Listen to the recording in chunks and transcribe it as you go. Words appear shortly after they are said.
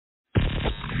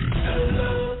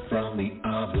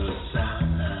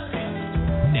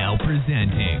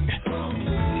presenting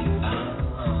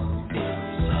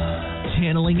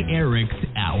Channeling Erik's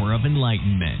Hour of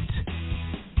Enlightenment.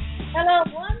 Hello,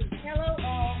 one. Hello,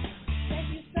 all.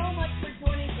 Thank you so much for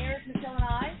joining Erik, Michelle, and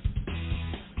I.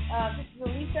 This is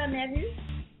Elisa Nevu.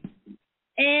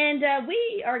 And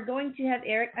we are going to have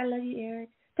Erik, I love you, Erik,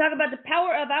 talk about the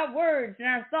power of our words and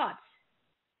our thoughts.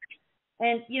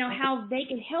 And, you know, how they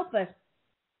can help us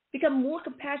become more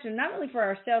compassionate, not only for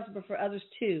ourselves, but for others,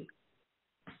 too.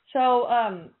 So,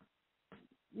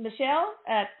 Michelle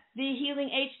at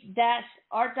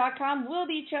thehealingh-art.com will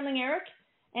be channeling Erik.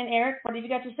 And Erik, what have you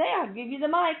got to say? I'll give you the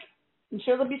mic. I'm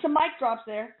sure there'll be some mic drops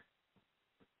there.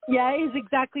 Yeah, it's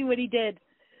exactly what he did.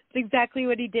 It's exactly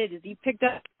what he did. Is he picked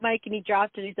up the mic and he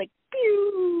dropped it. He's like,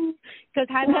 pew! He goes,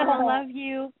 hi, Mom, I love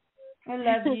you. I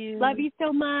love you. Love you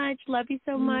so much. Love you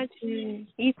so much. Mm-hmm.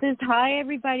 He says, hi,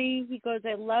 everybody. He goes,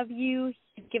 I love you.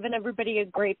 He's given everybody a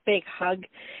great big hug.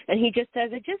 And he just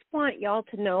says, I just want y'all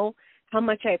to know how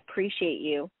much I appreciate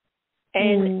you.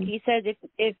 And he says,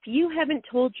 if you haven't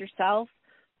told yourself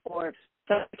or if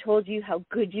someone told you how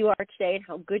good you are today and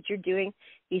how good you're doing,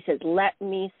 he says, let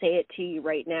me say it to you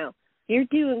right now. You're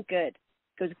doing good.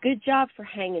 He goes, good job for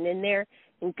hanging in there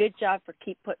and good job for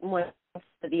keep putting one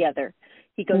to the other.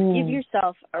 He goes, give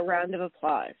yourself a round of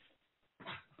applause.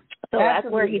 So that's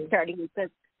where he's starting. He says,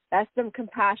 that's some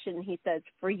compassion, he says,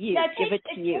 for you. Give it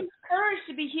to you. It takes courage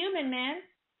to be human, man.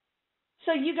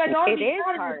 So you guys ought to be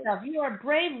proud of yourself. You are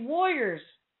brave warriors,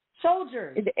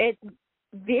 soldiers. It's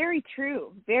very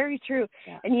true, very true.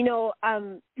 Yeah. And, you know,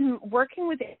 working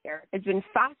with Erik has been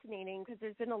fascinating because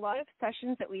there's been a lot of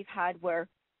sessions that we've had where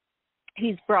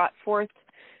he's brought forth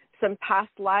some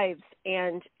past lives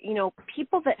and, you know,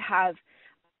 people that have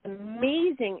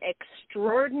amazing,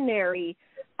 extraordinary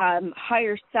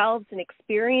higher selves and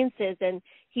experiences. And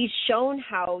he's shown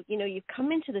how, you know, you've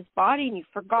come into this body and you've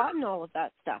forgotten all of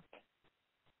that stuff.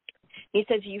 He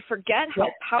says you forget how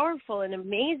powerful and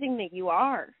amazing that you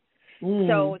are.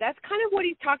 So that's kind of what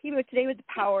he's talking about today with the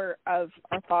power of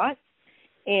our thoughts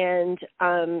and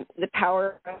the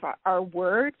power of our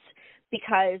words,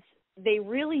 because they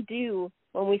really do,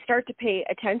 when we start to pay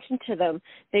attention to them,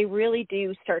 they really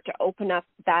do start to open up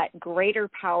that greater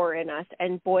power in us,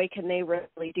 and boy, can they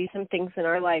really do some things in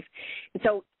our life. And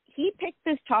so he picked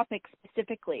this topic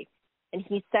specifically, and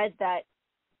he said that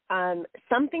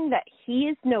something that he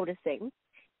is noticing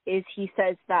is he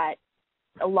says that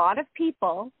a lot of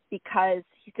people, because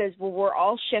he says, well, we're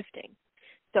all shifting.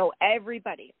 So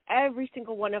everybody, every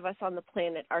single one of us on the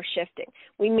planet are shifting.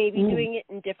 We may be doing it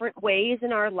in different ways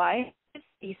in our life.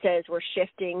 He says we're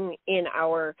shifting in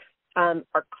our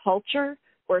culture.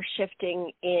 We're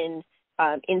shifting in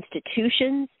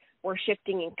institutions. We're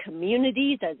shifting in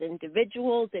communities as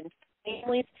individuals and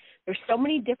families. There's so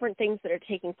many different things that are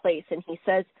taking place. And he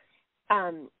says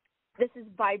this is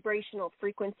vibrational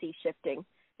frequency shifting.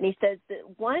 And he says that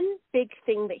one big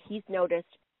thing that he's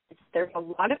noticed is there's a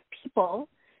lot of people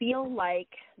feel like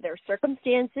their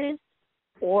circumstances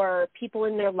or people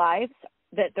in their lives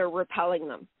that they're repelling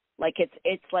them. Like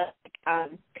it's like I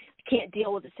can't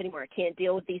deal with this anymore. I can't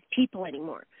deal with these people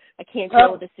anymore. I can't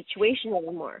deal with this situation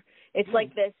anymore. It's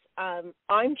like this,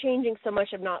 I'm changing so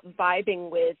much I'm not vibing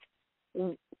with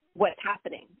what's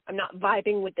happening. I'm not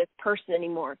vibing with this person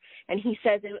anymore. And he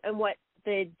says, and what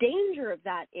the danger of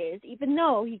that is, even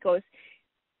though he goes,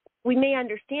 we may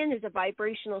understand there's a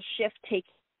vibrational shift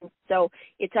taking, so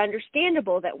it's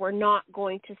understandable that we're not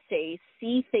going to see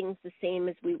things the same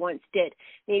as we once did.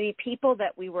 Maybe people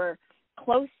that we were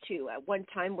close to at one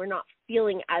time we're not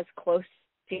feeling as close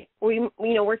to.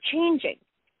 We're changing.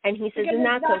 And he says, and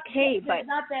that's okay, but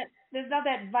there's not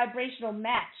that vibrational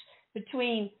match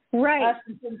between us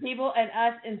and some people and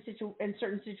us in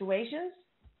certain situations.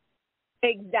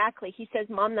 Exactly. He says,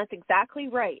 Mom, that's exactly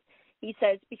right. He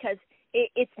says, because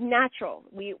it's natural.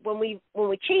 When we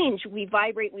change, we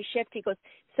vibrate, we shift. He goes,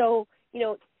 so, you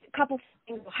know, a couple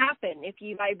things will happen. If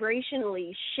you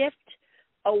vibrationally shift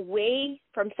away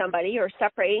from somebody or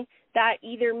separating, that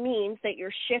either means that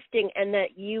you're shifting and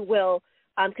that you will,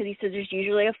 because he says there's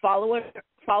usually a follower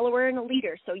and a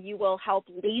leader, so you will help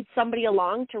lead somebody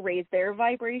along to raise their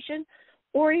vibration,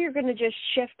 or you're going to just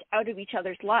shift out of each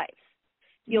other's lives.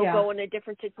 You'll go in a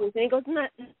different situation. And he goes,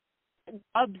 not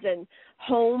jobs and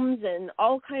homes and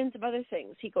all kinds of other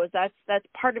things. He goes, that's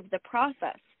part of the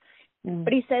process.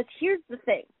 But he says, here's the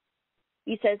thing.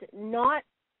 He says,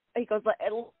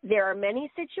 there are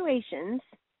many situations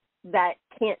that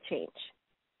can't change.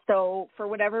 So for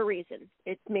whatever reason,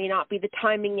 it may not be the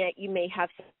timing yet. You may have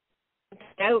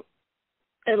out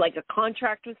like a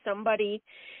contract with somebody.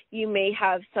 You may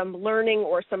have some learning,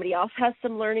 or somebody else has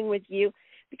some learning with you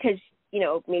because, you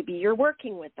know, maybe you're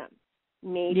working with them.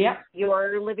 Maybe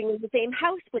you're living in the same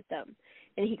house with them.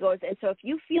 And he goes, and so if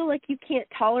you feel like you can't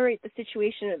tolerate the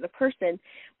situation or the person,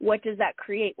 what does that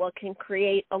create? Well, it can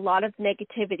create a lot of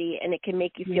negativity, and it can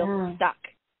make you feel stuck.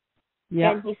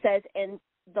 Yeah. And he says, and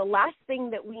the last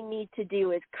thing that we need to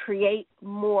do is create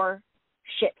more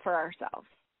shit for ourselves.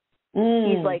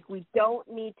 He's like, we don't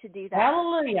need to do that.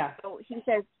 Hallelujah. So he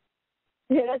says,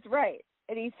 that's right.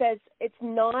 And he says, it's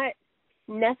not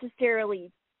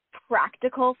necessarily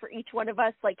practical for each one of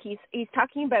us. Like he's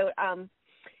talking about,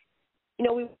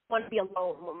 we want to be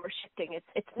alone when we're shifting.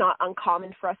 It's not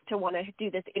uncommon for us to want to do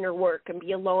this inner work and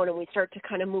be alone, and we start to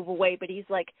kind of move away. But he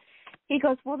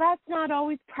goes, well, that's not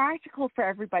always practical for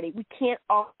everybody. We can't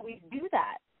always do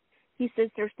that. He says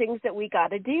there's things that we got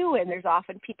to do, and there's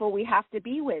often people we have to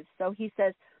be with. So he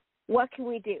says, what can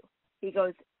we do? He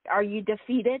goes, are you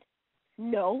defeated?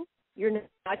 No, you're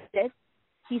not defeated.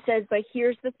 He says, but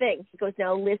here's the thing. He goes,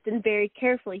 now listen very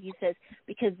carefully. He says,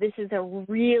 because this is a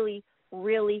really,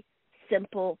 really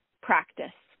simple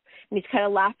practice. And he's kind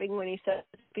of laughing when he says,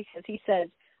 because he says,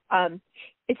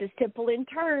 it's as simple in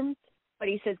terms, but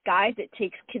he says, guys, it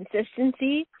takes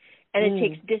consistency and it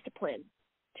takes discipline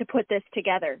to put this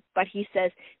together. But he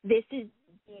says, this is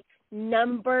the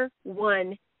number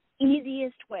one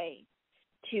easiest way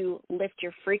to lift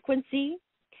your frequency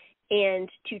and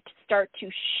to start to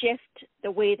shift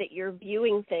the way that you're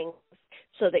viewing things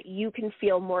so that you can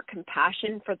feel more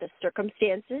compassion for the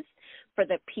circumstances, for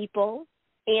the people,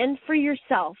 and for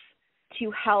yourself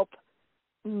to help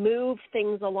move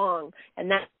things along. And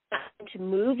that's to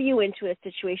move you into a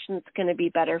situation that's going to be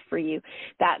better for you.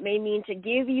 That may mean to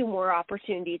give you more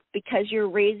opportunities because you're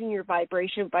raising your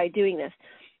vibration by doing this.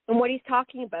 And what he's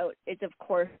talking about is, of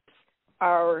course,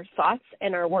 our thoughts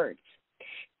and our words.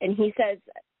 And he says,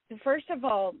 first of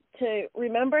all, to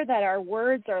remember that our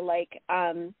words are like,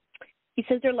 he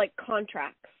says they're like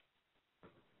contracts.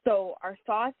 So our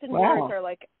thoughts and words are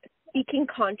like speaking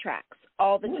contracts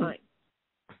all the time.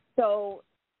 So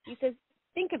he says,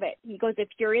 think of it. He goes, if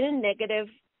you're in a negative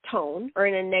tone or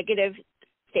in a negative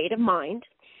state of mind,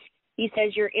 he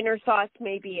says your inner thoughts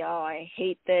may be, oh, I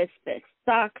hate this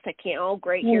sucks, I can't, oh,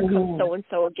 great, here comes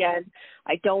so-and-so again,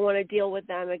 I don't want to deal with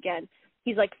them again.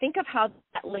 He's like, think of how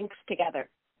that links together.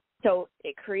 So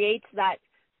it creates that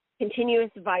continuous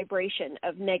vibration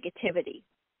of negativity.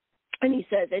 And he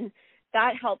says, and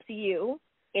that helps you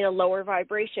in a lower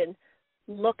vibration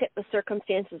look at the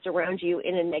circumstances around you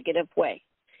in a negative way.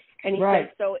 And he says,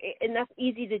 and that's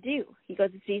easy to do. He goes,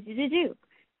 it's easy to do.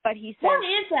 But he says,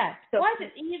 why is that? So, why is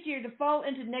it easier to fall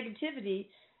into negativity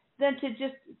than to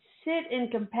just sit in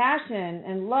compassion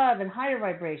and love and higher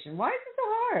vibration? Why is it so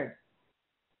hard?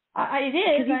 It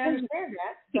is. I understand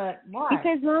that, but why?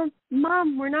 Because,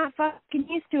 Mom, we're not fucking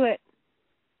used to it.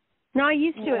 Not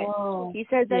used to it. He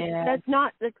says that's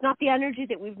not the energy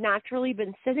that we've naturally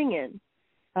been sitting in.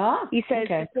 Oh, he says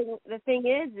the thing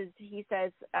is he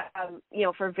says,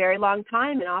 for a very long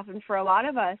time, and often for a lot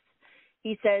of us,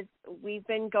 he says we've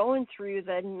been going through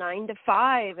the 9 to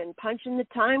 5 and punching the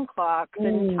time clocks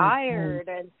and tired.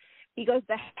 And he goes,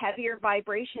 the heavier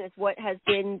vibration is what has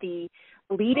been the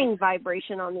leading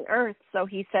vibration on the earth. So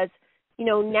he says,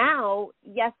 now,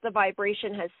 yes, the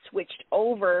vibration has switched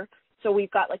over. So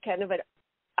we've got like kind of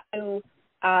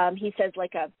he says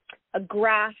like a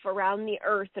graph around the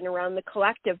earth and around the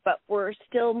collective, but we're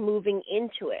still moving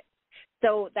into it.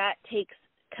 So that takes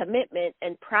commitment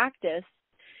and practice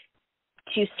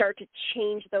to start to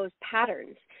change those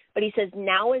patterns. But he says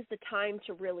now is the time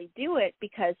to really do it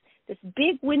because this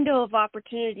big window of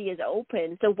opportunity is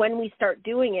open. So when we start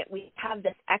doing it, we have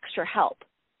this extra help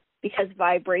because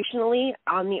vibrationally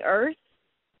on the earth,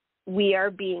 we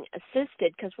are being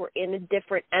assisted because we're in a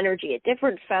different energy, a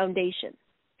different foundation.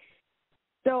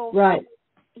 So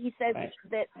he says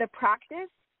that the practice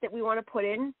that we want to put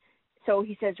in, so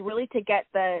he says really to get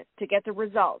the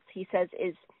results, he says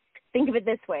is, think of it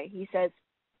this way. He says,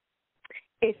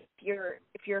 if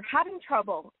you're having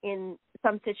trouble in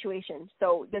some situation,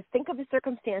 so just think of a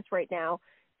circumstance right now,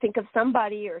 think of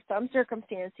somebody or some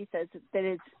circumstance, he says, that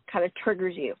is kind of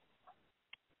triggers you.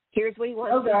 Here's what he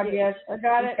wants to do. Yes, I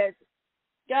got it. Says,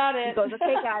 got it. He goes,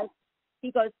 okay, guys.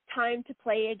 He goes, time to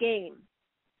play a game.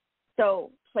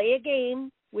 So play a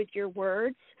game with your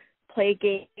words, play a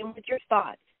game with your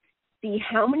thoughts. See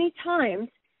how many times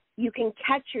you can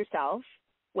catch yourself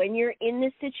when you're in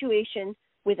this situation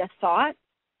with a thought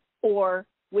or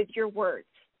with your words.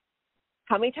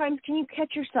 How many times can you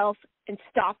catch yourself and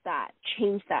stop that,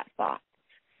 change that thought,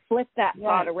 flip that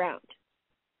thought around?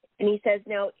 And he says,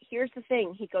 now, here's the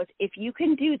thing. He goes, if you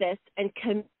can do this and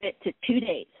commit to 2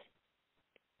 days,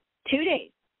 2 days.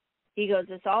 He goes,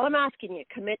 that's all I'm asking you,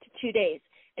 commit to 2 days.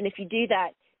 And if you do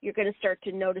that, you're going to start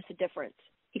to notice a difference.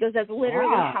 He goes, that's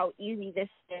literally how easy this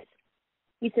is.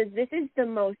 He says, this is the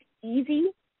most easy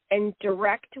and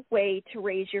direct way to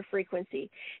raise your frequency.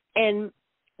 And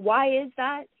why is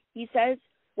that? He says,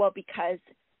 well, because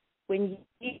when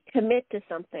you commit to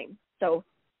something, so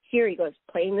here he goes,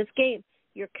 playing this game,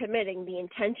 you're committing. The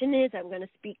intention is, I'm going to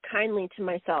speak kindly to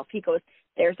myself. He goes,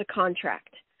 there's a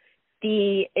contract.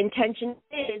 The intention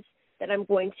is that I'm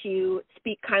going to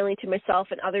speak kindly to myself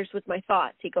and others with my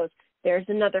thoughts. He goes, there's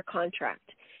another contract.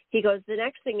 He goes, the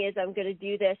next thing is I'm going to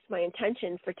do this, my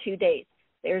intention, for 2 days.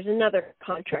 There's another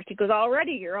contract. He goes,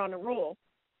 already you're on a roll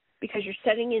because you're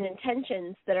setting in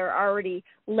intentions that are already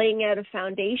laying out a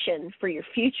foundation for your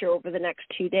future over the next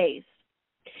 2 days.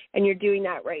 And you're doing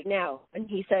that right now. And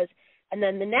he says, and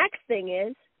then the next thing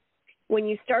is when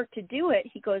you start to do it,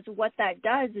 he goes, what that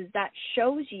does is that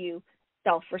shows you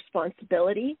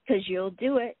self-responsibility because you'll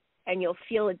do it and you'll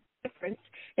feel a difference.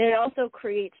 And it also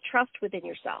creates trust within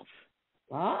yourself.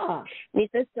 Ah. And he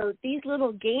says, so these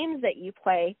little games that you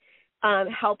play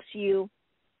helps you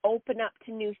open up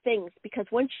to new things because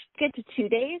once you get to 2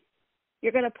 days,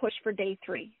 you're going to push for day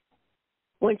 3.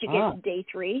 Once you get to day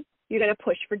 3, you're going to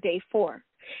push for day 4.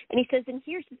 And he says, and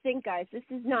here's the thing, guys, this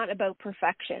is not about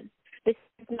perfection. This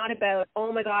is not about,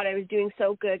 oh, my God, I was doing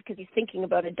so good because he's thinking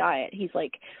about a diet. He's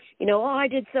like, oh, I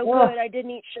did so good. I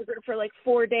didn't eat sugar for like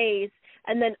 4 days.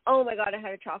 And then, oh, my God, I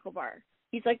had a chocolate bar.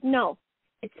 He's like, no,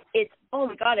 it's oh,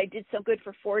 my God, I did so good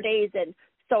for 4 days. And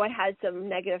so I had some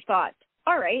negative thoughts.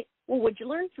 All right. Well, what'd you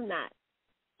learn from that?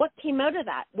 What came out of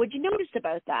that? What'd you notice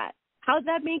about that? How did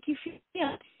that make you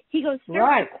feel? He goes,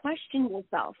 start to question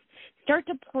yourself. Start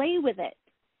to play with it.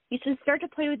 He says, start to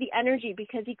play with the energy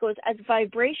because he goes, as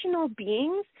vibrational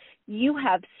beings, you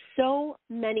have so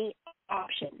many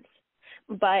options.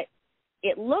 But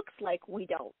it looks like we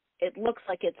don't. It looks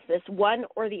like it's this one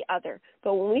or the other.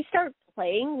 But when we start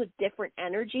playing with different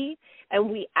energy and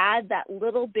we add that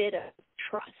little bit of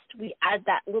trust, we add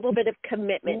that little bit of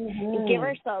commitment and give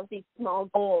ourselves these small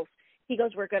goals, he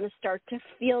goes, we're going to start to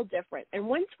feel different. And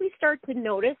once we start to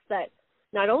notice that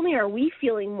not only are we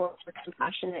feeling more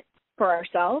compassionate for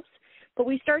ourselves, but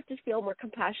we start to feel more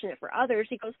compassionate for others,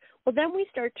 he goes, well, then we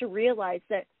start to realize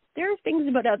that there are things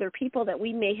about other people that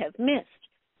we may have missed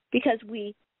because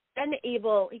we then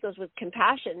able, he goes, with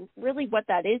compassion, really what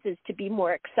that is to be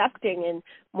more accepting and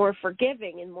more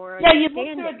forgiving and more understanding. Yeah, you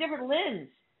look through a different lens.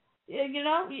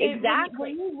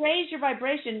 Exactly. When you raise your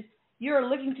vibration, you're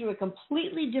looking through a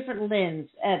completely different lens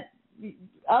at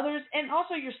others and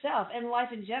also yourself and life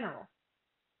in general.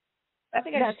 I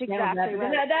think that's exactly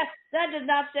right. That does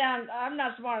not sound. I'm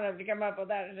not smart enough to come up with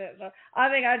that. So I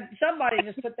think somebody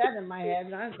just put that in my head,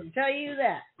 and I can tell you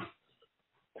that.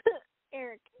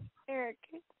 Erik,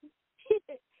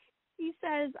 he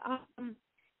says,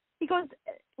 he goes,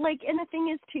 like, and the thing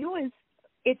is too is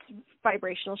it's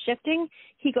vibrational shifting.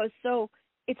 He goes, so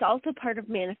it's also part of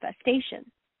manifestation.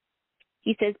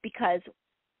 He says because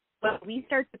when we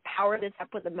start to power this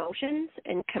up with emotions,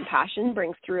 and compassion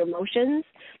brings through emotions.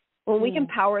 When we can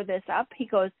power this up, he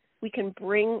goes, we can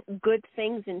bring good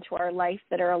things into our life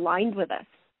that are aligned with us.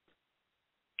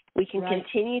 We can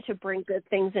continue to bring good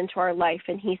things into our life.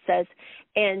 And he says,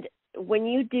 and when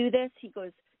you do this, he goes,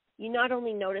 you not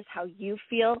only notice how you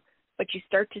feel, but you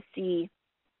start to see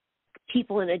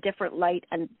people in a different light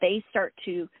and they start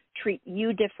to treat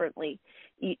you differently.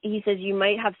 He says you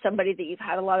might have somebody that you've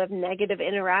had a lot of negative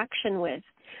interaction with,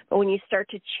 but when you start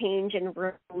to change and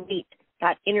relate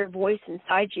that inner voice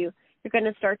inside you, you're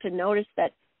going to start to notice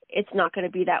that it's not going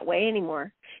to be that way anymore.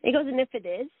 And he goes, and if it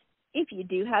is, if you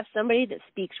do have somebody that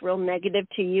speaks real negative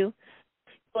to you,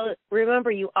 well,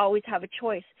 remember, you always have a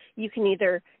choice. You can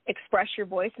either express your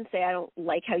voice and say, I don't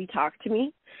like how you talk to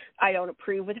me. I don't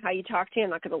approve with how you talk to me. I'm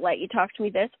not going to let you talk to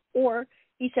me this. Or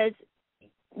he says,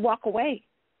 walk away.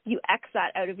 You X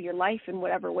that out of your life in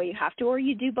whatever way you have to, or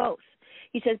you do both.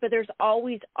 He says, but there's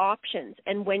always options.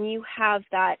 And when you have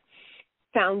that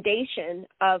foundation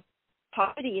of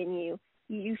positivity in you,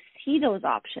 you see those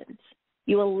options.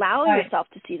 You allow yourself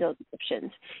to see those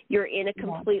options. You're in a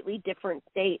completely different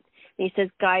state. And he says,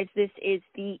 guys, this is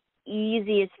the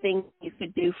easiest thing you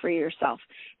could do for yourself.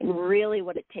 And really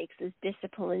what it takes is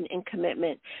discipline and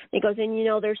commitment. And he goes,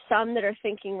 and there's some that are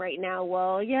thinking right now,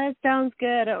 well, yeah, it sounds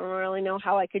good. I don't really know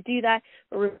how I could do that.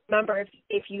 But remember,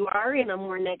 if you are in a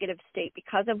more negative state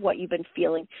because of what you've been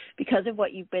feeling, because of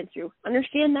what you've been through,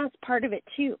 understand that's part of it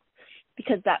too.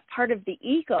 Because that part of the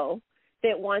ego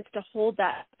that wants to hold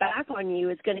that back on you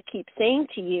is going to keep saying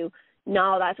to you,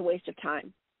 no, that's a waste of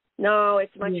time. No,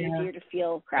 it's much easier to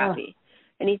feel crappy.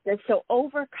 And he says, so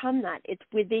overcome that. It's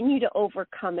within you to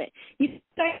overcome it. You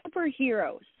guys are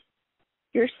superheroes.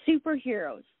 You're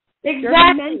superheroes. Exactly.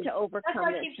 You're meant to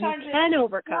overcome this. You can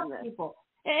overcome this. People.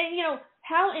 And,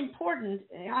 how important,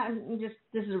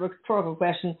 this is a rhetorical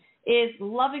question, is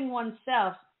loving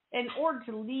oneself in order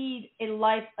to lead a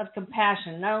life of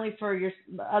compassion, not only for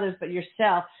others, but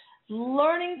yourself.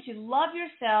 Learning to love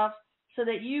yourself so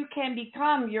that you can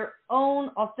become your own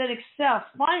authentic self,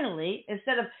 finally,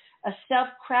 instead of a self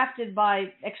crafted by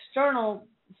external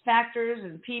factors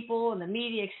and people and the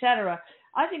media, etc.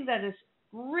 I think that is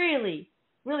really,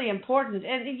 really important.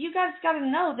 And you guys got to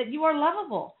know that you are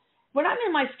lovable. When I'm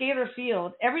in my scalar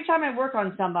field, every time I work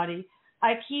on somebody,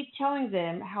 I keep telling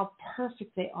them how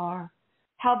perfect they are,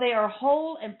 how they are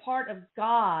whole and part of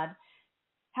God,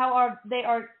 they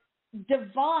are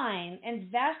divine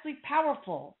and vastly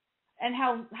powerful, and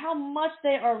how much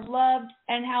they are loved,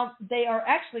 and how they are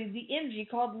actually the energy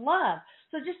called love.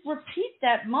 So just repeat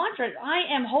that mantra. I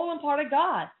am whole and part of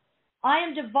God. I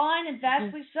am divine and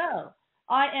vastly so.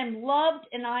 I am loved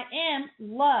and I am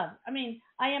loved. I mean,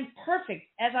 I am perfect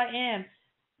as I am.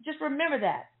 Just remember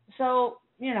that. So,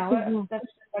 that's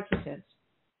what you said.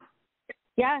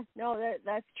 Yeah, no,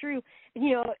 that's true. And,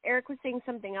 Erik was saying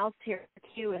something else here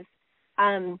too, is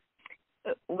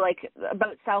like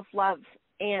about self-love.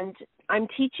 And I'm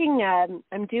teaching,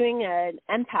 I'm doing an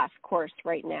empath course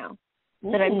right now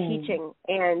that I'm teaching.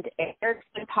 And Erik's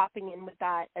been popping in with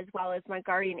that, as well as my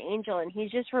guardian angel. And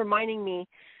he's just reminding me,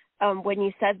 when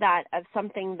you said that, of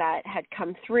something that had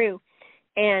come through.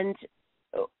 And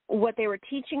what they were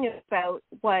teaching about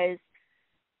was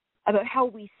about how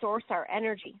we source our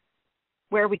energy,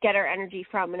 where we get our energy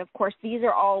from. And, of course, these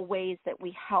are all ways that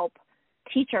we help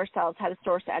teach ourselves how to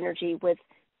source energy with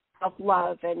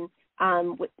self-love and,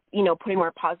 with, putting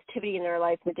more positivity in our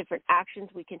life and the different actions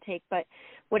we can take. But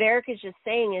what Erik is just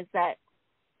saying is that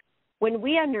when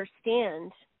we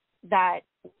understand that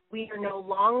we are no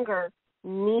longer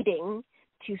needing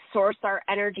to source our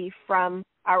energy from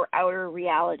our outer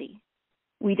reality,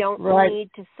 we don't need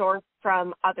to source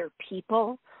from other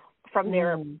people, from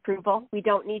their approval. We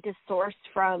don't need to source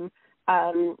from,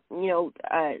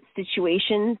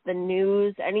 situations, the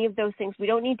news, any of those things. We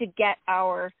don't need to get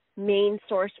our main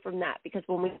source from that, because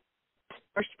when we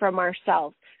source from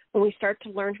ourselves, when we start to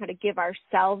learn how to give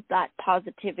ourselves that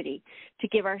positivity, to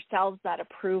give ourselves that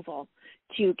approval,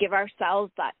 to give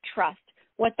ourselves that trust,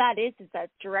 what that is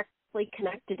that's directly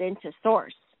connected into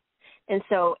source. And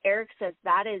so Erik says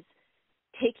that is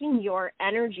taking your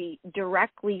energy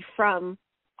directly from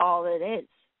all it is,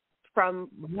 from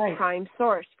prime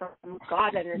source, from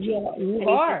God energy. Yeah, you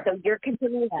are. So you're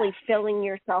continuously filling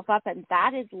yourself up, and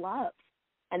that is love.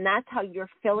 And that's how you're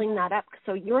filling that up.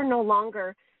 So you're no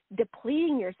longer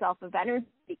depleting yourself of energy.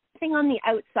 Everything on the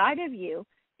outside of you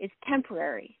is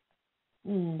temporary.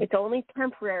 It's only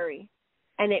temporary,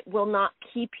 and it will not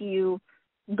keep you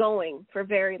going for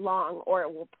very long, or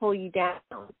it will pull you down.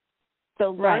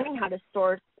 So learning how to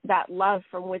source that love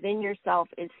from within yourself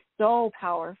is so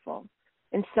powerful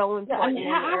and so important.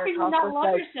 Yeah, how can you not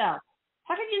love yourself?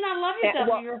 How can you not love yourself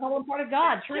if you're a whole part of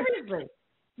God? Seriously.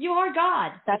 You are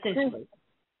God, essentially. True.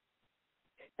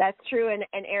 That's true.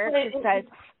 And Erik says,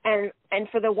 and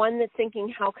for the one that's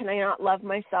thinking, how can I not love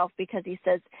myself? Because he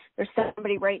says there's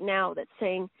somebody right now that's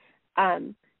saying,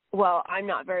 well, I'm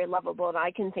not very lovable, and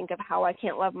I can think of how I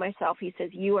can't love myself. He says,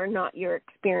 you are not your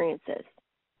experiences.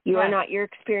 You are not your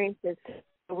experiences.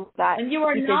 And you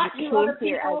are not who other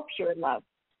people as pure love.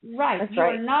 Right. That's you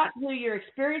are not who your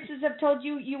experiences have told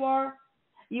you you are.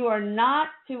 You are not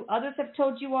who others have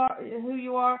told you who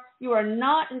you are. You are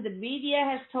not who the media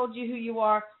has told you who you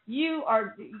are. You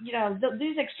are,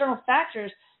 these external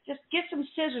factors. Just get some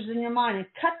scissors in your mind and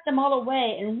cut them all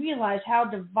away and realize how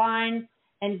divine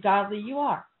and godly you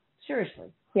are.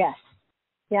 Seriously. Yes.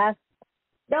 Yes.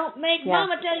 Don't make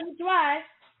mama tell you twice.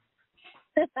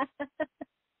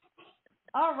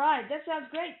 All right. That sounds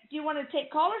great. Do you want to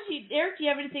take callers? Erik, do you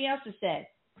have anything else to say?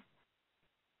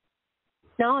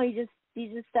 No, he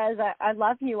just says, I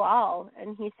love you all.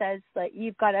 And he says that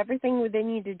you've got everything within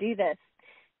you to do this.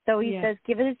 So he says,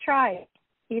 give it a try.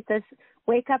 He says,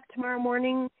 wake up tomorrow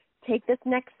morning, take this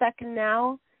next second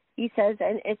now. He says,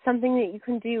 and it's something that you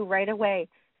can do right away.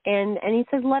 And he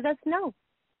says, let us know.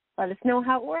 Let us know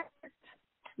how it works.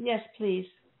 Yes, please.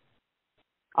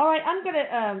 All right, I'm going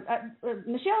to,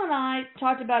 Michelle and I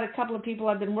talked about a couple of people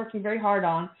I've been working very hard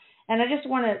on. And I just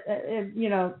want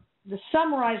to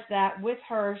summarize that with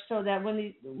her so that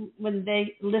when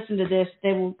they listen to this,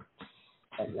 they will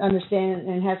understand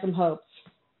and have some hope.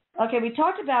 Okay, we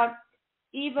talked about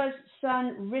Eva's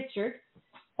son, Richard,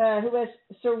 who has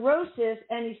cirrhosis,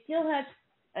 and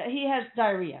he has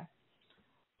diarrhea.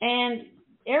 And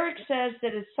Erik says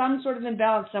that it's some sort of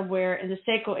imbalance somewhere in the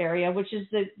sacral area, which is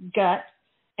the gut.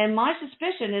 And my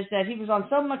suspicion is that he was on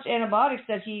so much antibiotics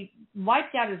that he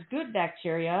wiped out his good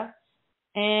bacteria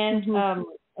and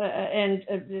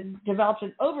developed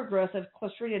an overgrowth of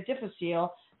Clostridia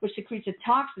difficile, which secretes a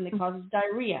toxin that causes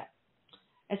diarrhea.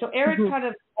 And so Erik kind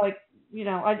of like,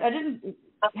 I didn't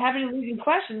have any leading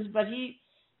questions, but he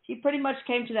pretty much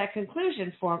came to that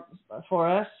conclusion for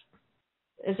us.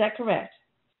 Is that correct?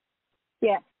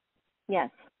 Yes. Yes.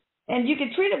 And you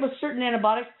can treat it with certain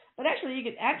antibiotics, but actually you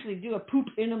can actually do a poop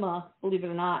enema, believe it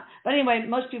or not. But anyway,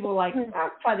 most people are like,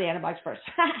 I'll try the antibiotics first.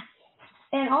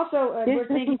 And also we're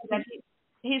thinking that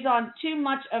he's on too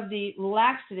much of the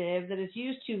laxative that is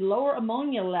used to lower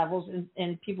ammonia levels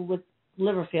in people with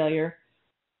liver failure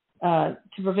to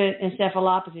prevent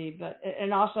encephalopathy.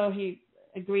 And also he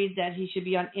agreed that he should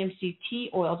be on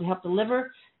MCT oil to help the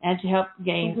liver and to help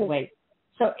gain weight.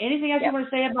 So anything else you want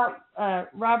to say about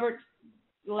Robert,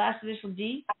 the last initial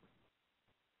D?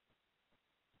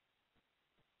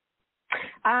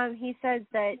 He says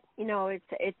that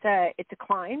it's a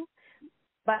climb,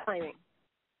 but climbing.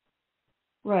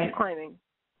 Right. It's climbing.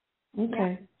 Okay.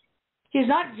 Yeah. He's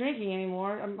not drinking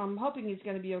anymore. I'm hoping he's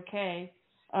going to be okay.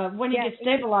 When he gets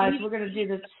stabilized, we're going to do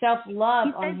the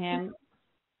self-love on him,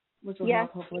 which will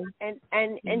help hopefully. And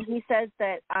he says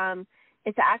that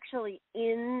it's actually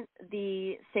in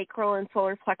the sacral and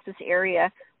solar plexus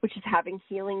area, which is having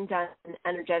healing done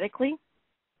energetically.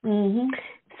 Mm-hmm.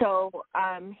 So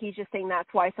he's just saying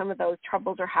that's why some of those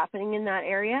troubles are happening in that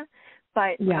area,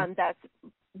 but that's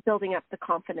building up the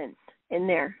confidence in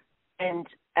there. And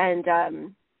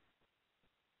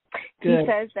he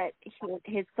says that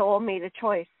his soul made a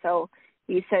choice. So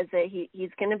he says that he's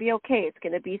going to be okay. It's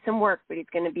going to be some work, but he's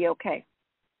going to be okay.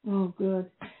 Oh, good.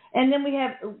 And then we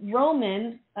have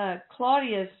Roman,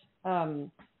 Claudia's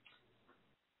Claudia,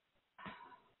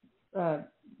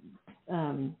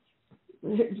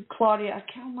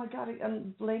 oh my God,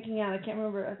 I'm blanking out. I can't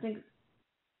remember. I think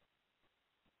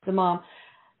the mom.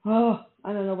 Oh,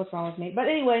 I don't know what's wrong with me. But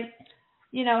anyway,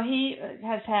 he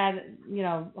has had,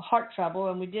 heart trouble,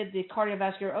 and we did the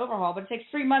cardiovascular overhaul, but it takes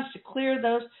 3 months to clear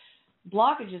those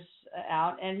blockages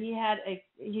out, and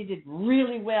he did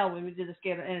really well when we did the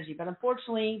scalar energy. But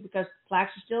unfortunately, because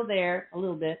plaques are still there a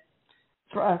little bit,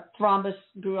 thrombus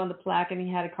grew on the plaque, and he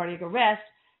had a cardiac arrest.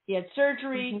 He had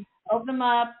surgery, opened them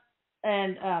up,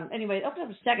 and anyway, opened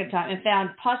up a second time and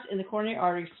found pus in the coronary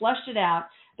artery, flushed it out,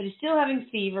 but he's still having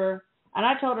fever. And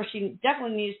I told her she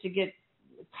definitely needs to get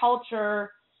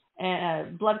culture,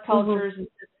 blood cultures and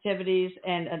sensitivities,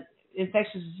 and an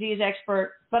infectious disease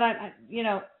expert. But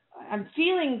I'm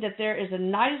feeling that there is a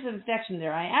nidus of infection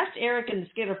there. I asked Erik in the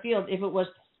scalar field if it was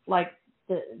like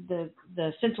the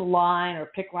central line or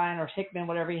PIC line or Hickman,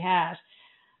 whatever he has,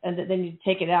 and then you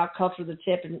take it out, culture the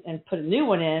tip, and put a new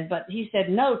one in. But he said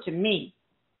no to me.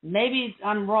 Maybe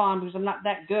I'm wrong because I'm not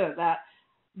that good at that.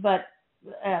 But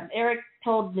Erik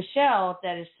told Michelle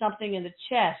that is something in the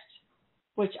chest,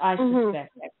 which I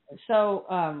suspect. So,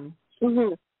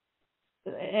 and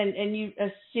you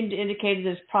seem to indicate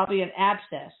there's probably an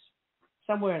abscess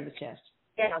somewhere in the chest.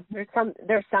 Yeah,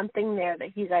 there's something there that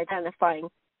he's identifying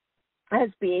as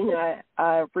being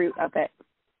a root of it.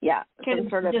 Yeah, some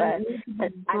sort of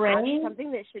brain,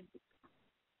 something that should.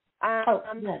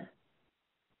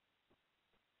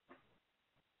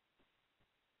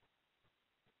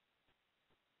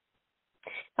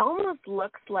 It almost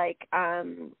looks like a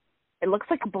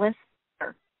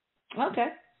blister.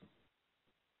 Okay.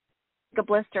 A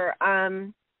blister.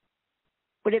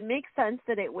 Would it make sense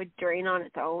that it would drain on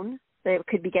its own? That it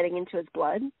could be getting into his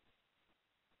blood?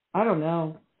 I don't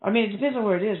know. I mean, it depends on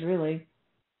where it is, really.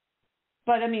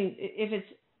 But I mean, if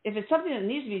it's something that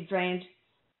needs to be drained,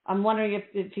 I'm wondering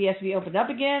if he has to be opened up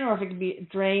again, or if it can be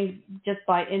drained just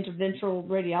by interventional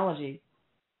radiology.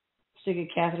 Stick a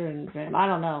catheter and drain. I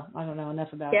don't know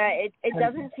enough about it. Yeah, it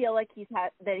doesn't feel like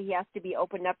that he has to be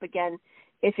opened up again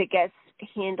if it gets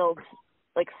handled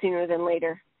like sooner than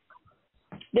later.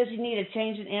 Does he need a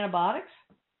change in antibiotics?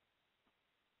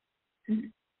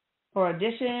 Or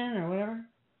addition or whatever?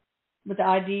 With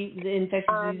the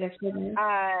infectious disease expert?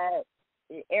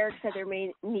 Erik said there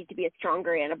may need to be a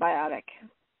stronger antibiotic.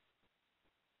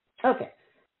 Okay.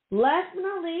 Last but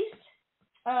not least,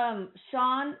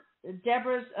 Sean,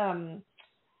 Deborah's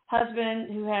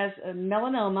husband, who has a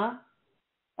melanoma.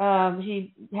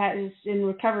 He is in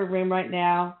recovery room right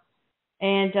now.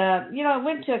 And, I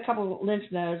went to a couple of lymph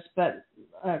nodes, but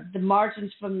the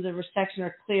margins from the resection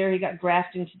are clear. He got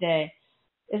grafting today.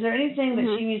 Is there anything that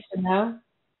she needs to know?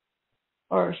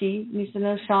 Or he needs to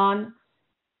know? Sean,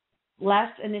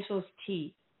 last initial is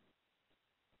T.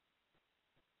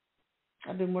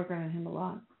 I've been working on him a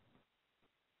lot.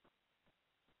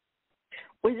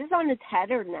 Was this on his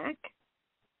head or neck?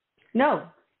 No,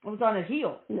 it was on his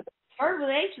heel. No. Started with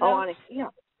H, though. Oh, on his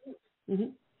heel.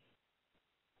 Mm-hmm.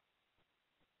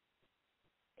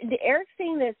 Eric's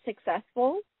saying that it's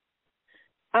successful.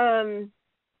 I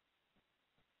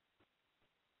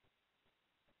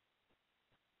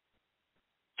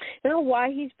don't know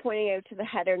why he's pointing out to the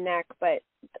head or neck, but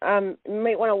you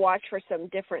might want to watch for some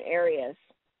different areas.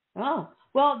 Oh,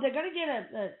 well, they're going to get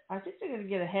I think they're going to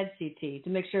get a head CT to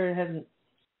make sure it hasn't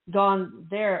gone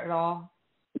there at all,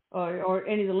 or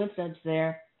any of the lymph nodes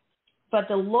there. But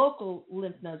the local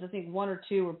lymph nodes, I think 1 or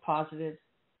 2 were positive,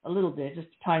 a little bit, just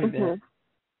a tiny bit.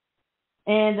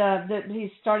 And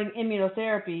he's starting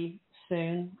immunotherapy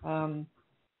soon.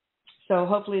 So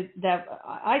hopefully that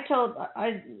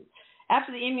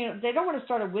after the they don't want to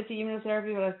start it with the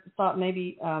immunotherapy, but I thought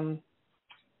maybe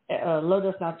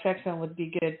low-dose naltrexone would be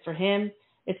good for him.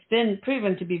 It's been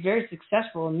proven to be very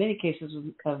successful in many cases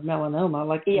of melanoma,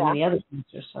 like many other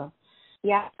cancers. So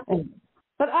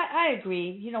but I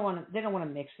agree. They don't want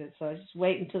to mix it. So just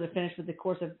wait until they're finished with the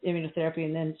course of immunotherapy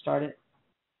and then start it.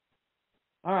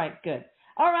 All right, good.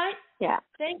 All right. Yeah.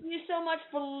 Thank you so much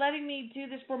for letting me do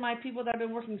this for my people that have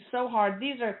been working so hard.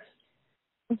 These are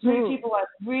 3 people I've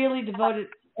really devoted,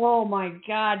 oh my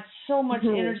God, so much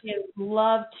energy and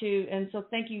love to. And so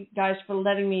thank you guys for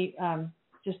letting me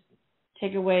just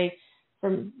take away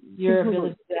from your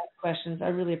ability to ask questions. I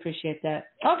really appreciate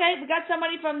that. Okay, we got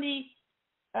somebody from the,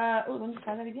 let me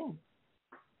try that again.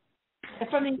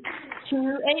 From the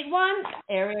 281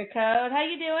 area code. How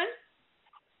you doing?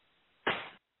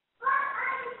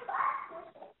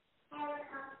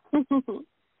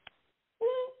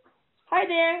 Hi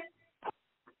there.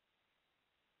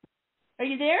 Are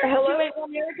you there? Hello?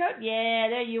 281 area code? Yeah,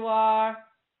 there you are.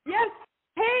 Yes.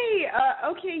 Hey,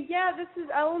 okay, yeah, this is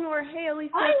Eleanor. Hey,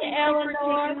 Elisa. Hi, Eleanor. Thanks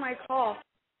for taking my call.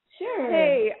 Sure.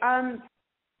 Hey,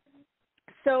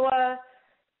 so,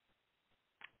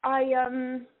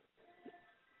 I'm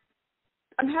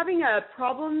having a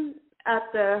problem at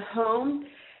the home,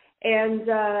 and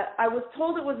I was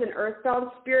told it was an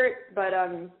earthbound spirit, but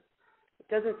it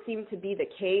doesn't seem to be the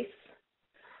case.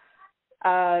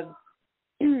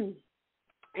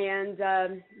 And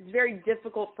it's very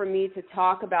difficult for me to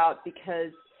talk about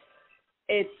because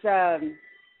it's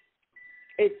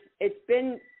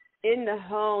been in the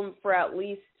home for at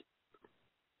least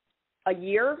a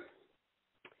year.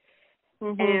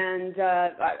 And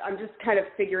I'm just kind of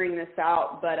figuring this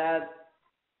out, but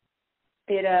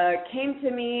it came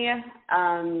to me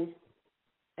and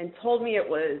told me it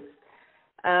was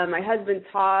my husband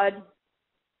Todd,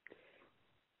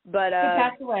 but he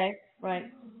passed away,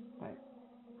 right?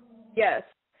 Yes,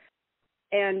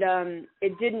 and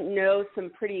it didn't know some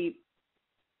pretty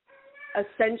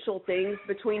essential things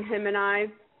between him and I,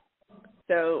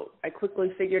 so I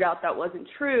quickly figured out that wasn't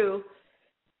true,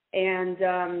 and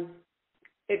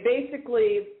it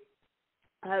basically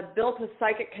built a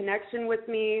psychic connection with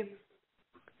me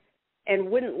and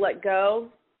wouldn't let go.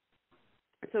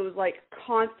 So it was like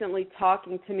constantly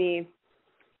talking to me.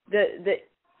 The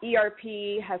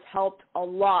ERP has helped a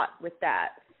lot with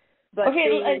that. But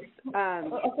okay,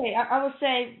 I will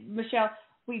say, Michelle,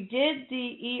 we did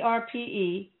the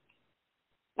ERPE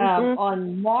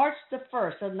on March the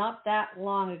 1st, so not that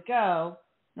long ago,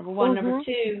 number one. Number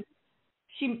two,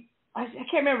 I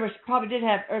can't remember, she probably did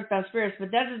have earthbound spirits, but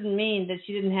that doesn't mean that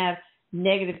she didn't have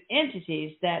negative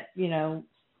entities that, we're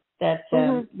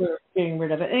getting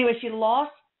rid of it. Anyway, she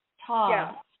lost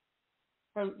Todd,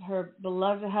 her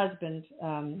beloved husband.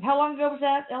 How long ago was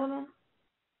that, Eleanor?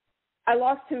 I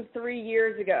lost him 3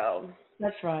 years ago.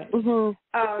 That's right. From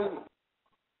a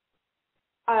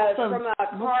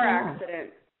car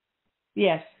accident.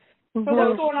 Yes. So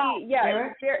what's going on,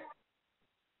 Eric?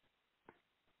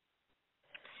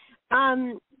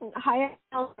 Hi,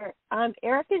 Eleanor.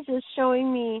 Erik is just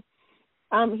showing me,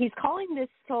 he's calling this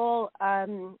soul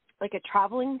like a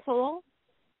traveling soul.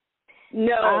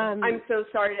 No, I'm so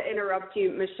sorry to interrupt you,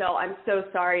 Michelle. I'm so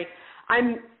sorry.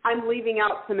 I'm leaving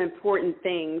out some important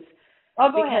things. Oh,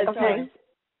 go ahead. Okay.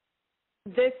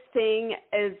 This thing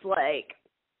is like,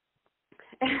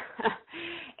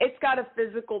 it's got a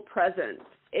physical presence.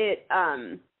 It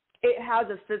has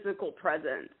a physical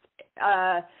presence.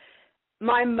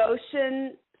 My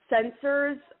motion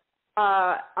sensors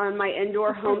on my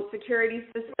indoor home security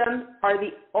system are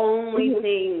the only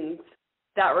things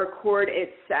that record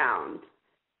its sound.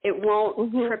 It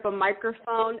won't trip a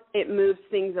microphone. It moves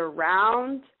things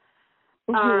around.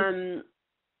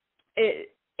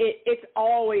 It's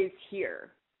always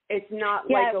here. It's not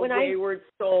like a wayward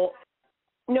soul.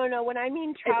 No, when I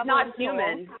mean traveling it's not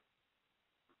human.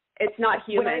 It's not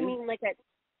human. What I mean,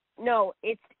 no,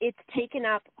 it's taken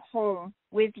up home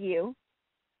with you.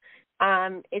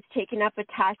 It's taken up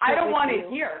attachment. I don't want it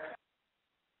here.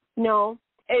 No.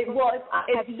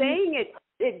 It's saying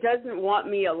it doesn't want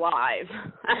me alive.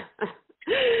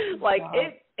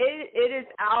 It is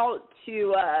out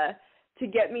to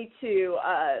get me to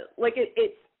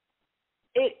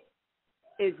it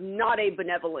is not a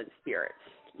benevolent spirit.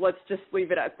 Let's just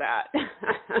leave it at that.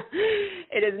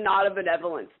 It is not a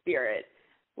benevolent spirit.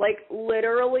 Like,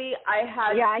 literally, I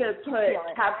had to put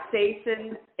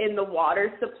capsaicin in the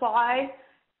water supply,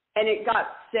 and it got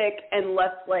sick and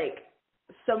left, like,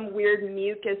 some weird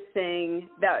mucus thing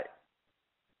that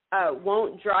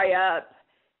won't dry up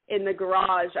in the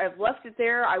garage. I've left it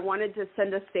there. I wanted to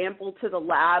send a sample to the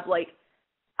lab. Like,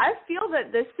 I feel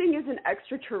that this thing is an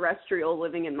extraterrestrial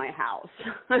living in my house.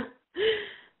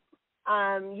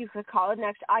 You could call it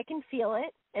next. I can feel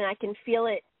it, and I can feel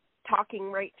it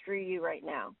talking right through you right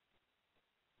now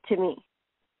to me.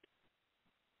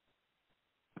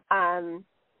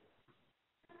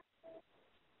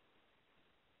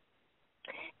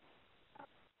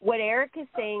 What Erik is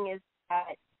saying is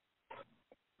that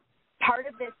part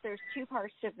of this, there's two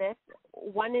parts of this.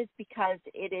 One is because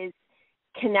it is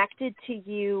connected to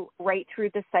you right through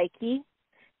the psyche.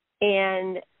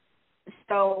 And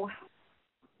so,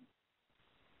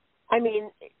 I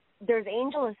mean, there's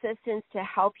angel assistance to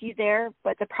help you there,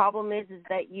 but the problem is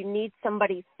that you need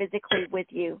somebody physically with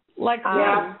you. Like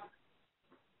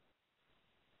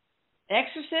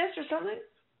exorcist or something?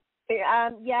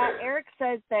 Erik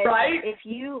says that if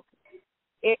you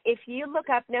look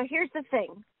up, now here's the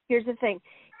thing.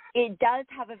 It does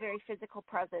have a very physical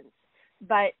presence,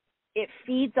 but it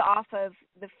feeds off of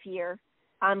the fear,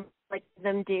 like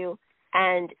them do,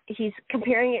 and he's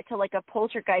comparing it to like a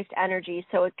poltergeist energy,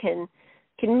 so it can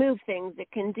move things, it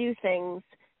can do things,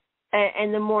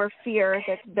 and the more fear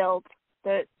that's built,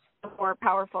 the more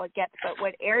powerful it gets. But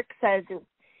what Erik says is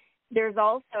there's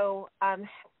also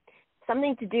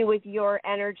something to do with your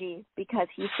energy, because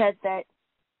he said that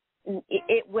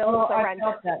it will surrender.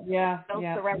 I felt that. Yeah. It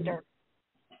will surrender.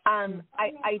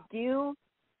 I do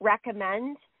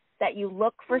recommend that you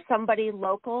look for somebody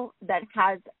local that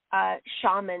has a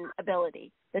shaman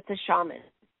ability, that's a shaman.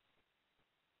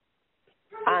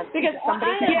 Because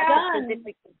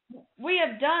we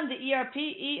have done the ERP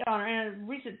on a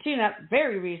recent too, not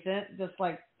very recent, just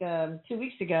like 2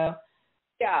 weeks ago.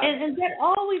 Yeah. And that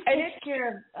always takes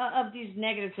care of these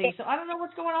negative things. So I don't know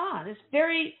what's going on.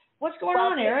 What's going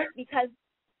on, Erik?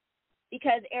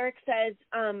 Because Erik says,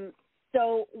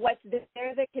 so what's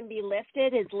there that can be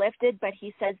lifted is lifted, but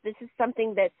he says this is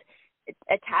something that's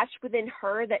attached within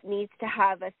her that needs to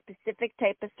have a specific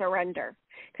type of surrender,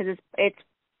 because it's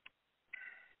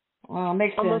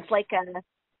makes almost sense. like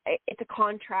it's a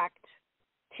contract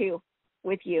too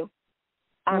with you,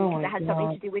 because it has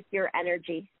something to do with your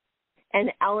energy. And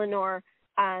Eleanor,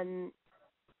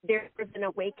 there's an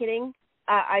awakening.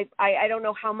 I don't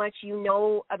know how much you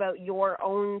know about your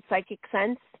own psychic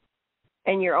sense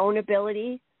and your own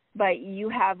ability, but you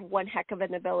have one heck of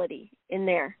an ability in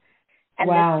there. And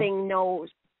this thing knows.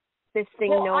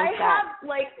 I have,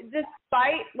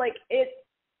 despite, it's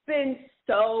been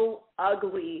so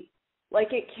ugly.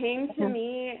 Like, it came to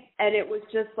me, and it was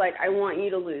just like, I want you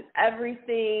to lose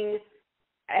everything.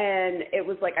 And it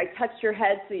was like, I touched your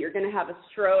head, so you're going to have a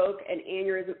stroke, an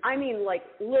aneurysm. I mean, like,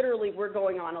 literally, we're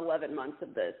going on 11 months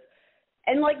of this.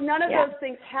 And, like, none of those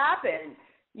things happened,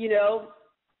 you know.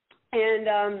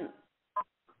 And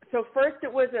so first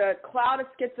it was a cloud of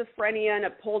schizophrenia and a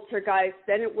poltergeist.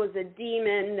 Then it was a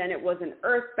demon. Then it was an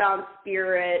earthbound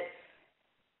spirit.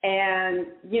 And,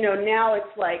 you know, now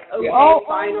it's like, okay,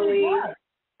 finally.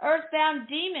 Earthbound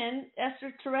demon,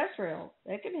 extraterrestrial.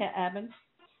 That could happen.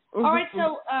 Mm-hmm. All right,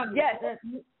 so yes.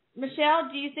 Michelle,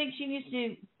 do you think she needs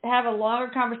to have a longer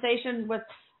conversation with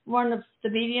one of the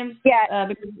mediums? Yeah.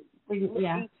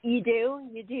 You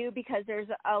do, because there's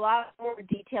a lot more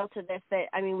detail to this that,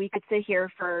 I mean, we could sit here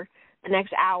for the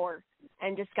next hour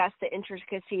and discuss the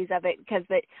intricacies of it, because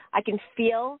I can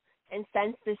feel and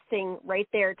sense this thing right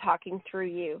there talking through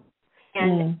you.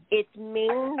 And its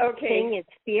main thing is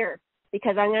fear,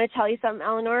 because I'm going to tell you something,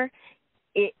 Eleanor,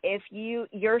 if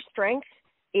your strength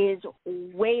is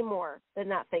way more than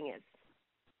that thing is.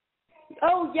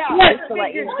 Oh yeah, I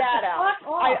figured that out.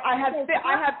 I have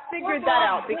figured that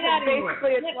out, because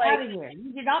basically it's like, out of here.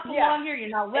 You do not belong here. You're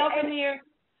not welcome here.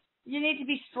 You need to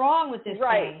be strong with this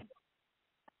thing.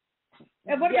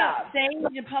 And what about sage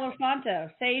and Palo Santo?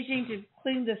 Saging to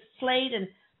clean the slate and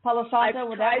Palo Santo,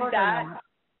 would that work?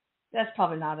 That's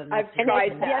probably not enough. I've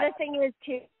tried that. The other thing is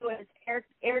too is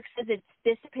Erik says it's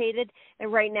dissipated,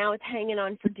 and right now it's hanging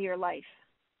on for dear life.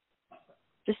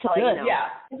 Just to let you know. Yeah.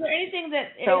 Is there anything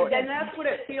that? And that's what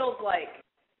it feels like.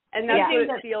 And that's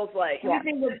what it feels like.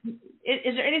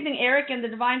 Is there anything Erik and the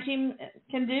Divine Team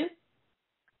can do?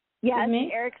 Yes,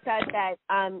 Erik said that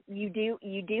you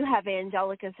do have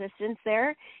angelic assistance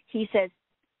there. He says,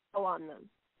 call on them.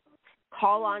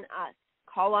 Call on us.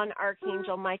 Call on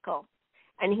Archangel Michael.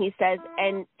 And he says,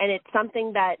 and it's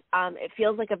something that it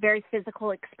feels like a very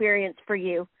physical experience for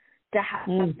you to have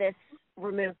this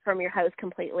removed from your house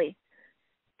completely.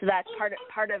 So that's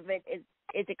part of it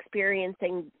is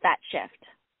experiencing that shift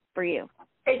for you.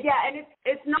 Yeah, and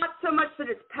it's not so much that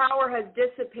its power has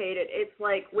dissipated. It's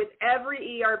like with every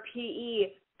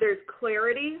ERPE, there's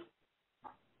clarity.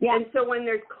 Yeah. And so when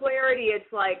there's clarity,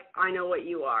 it's like, I know what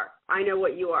you are. I know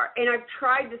what you are. And I've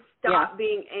tried to stop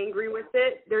being angry with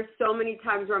it. There's so many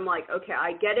times where I'm like, okay,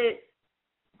 I get it.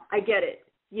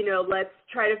 You know, let's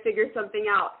try to figure something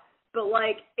out. But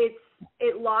like, it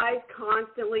lies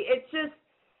constantly. It's just.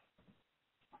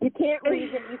 You can't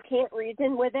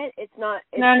reason with it. It's not.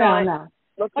 No.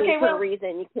 Looking for a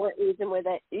reason. You can't reason with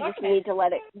it. You just need to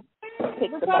let it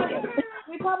take the bucket.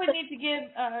 We probably need to give,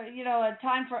 a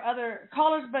time for other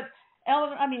callers. But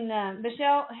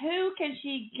Michelle, who can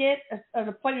she get an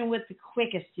appointment with the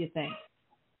quickest? Do you think?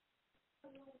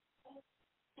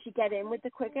 She get in with the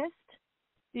quickest?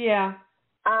 Yeah.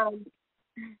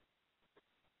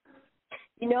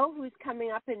 You know who's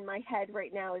coming up in my head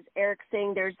right now is Erik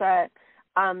saying there's a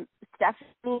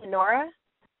Stephanie Nora.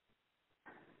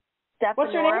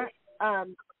 What's her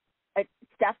name?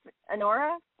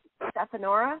 Stephanora.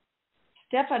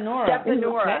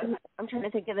 I'm trying to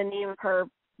think of the name of her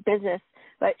business,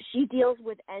 but she deals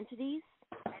with entities.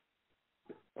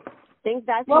 I think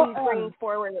that's who he's bringing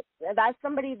forward. That's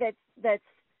somebody that's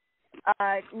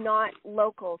not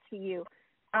local to you.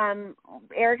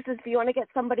 Erik says if you want to get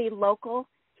somebody local,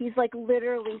 he's like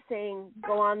literally saying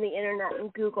go on the internet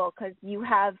and Google because you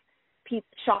have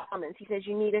shamans. He says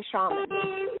you need a shaman.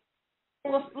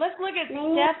 Well, let's look at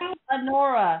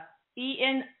Stephanora,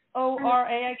 Enora,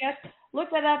 I guess.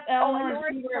 Look that up, Eleanor,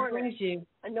 and see where it brings you.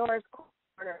 Honora's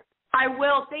Corner. I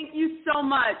will. Thank you so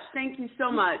much.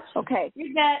 Okay.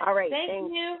 You bet. All right.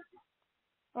 Thank you.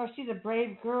 Oh, she's a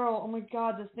brave girl. Oh, my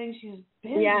God, the thing she's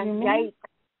been through. Yeah,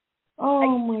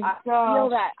 Oh, my God. I feel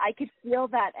that. I could feel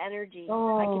that energy.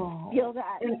 Oh. I could feel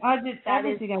that. And I did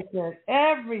everything I could.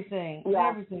 Everything. Yeah.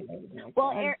 Everything.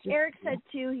 Well, Erik said,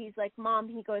 too, he's like, Mom,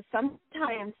 he goes,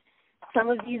 sometimes some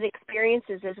of these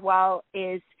experiences as well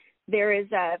is there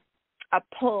is a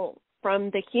pull from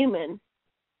the human.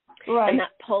 Right. And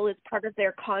that pull is part of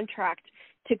their contract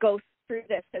to go through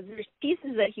this. Because there's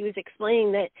pieces that he was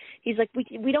explaining that he's like,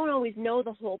 we don't always know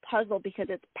the whole puzzle because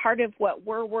it's part of what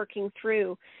we're working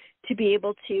through to be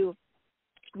able to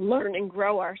learn and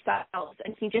grow ourselves.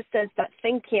 And he just says that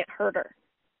thing can't hurt her.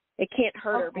 It can't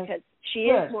hurt her because she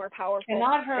is more powerful.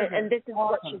 Cannot hurt her. And this is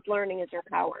what she's learning is her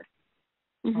power.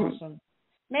 Awesome.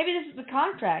 Maybe this is the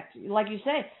contract, like you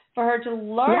say, for her to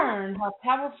learn how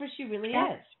powerful she really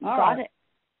is. All got it.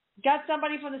 Got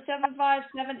somebody from the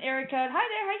 757 area code. Hi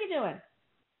there. How you doing?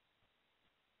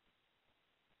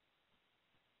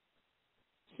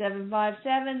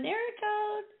 757 area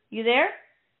code. You there?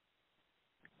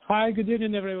 Hi, good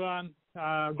evening, everyone.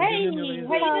 Good evening,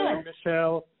 how you doing?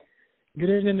 Michelle. Good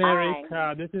evening,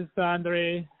 Erik. This is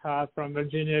Andre from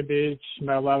Virginia Beach.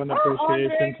 My love and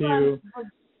appreciation to you.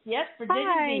 Yes,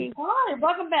 Virginia Beach. Hi,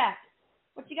 welcome back.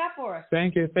 What you got for us?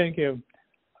 Thank you.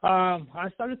 I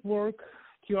started work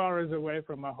 2 hours away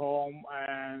from my home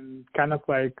and kind of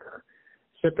like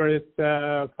separate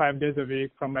 5 days a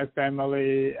week from my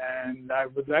family. And I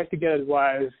would like to get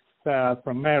advice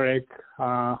from Erik,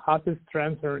 how to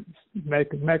strengthen,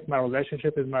 make my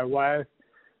relationship with my wife,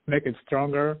 make it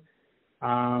stronger.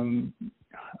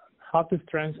 How to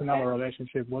strengthen our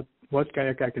relationship? What can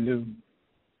I can do?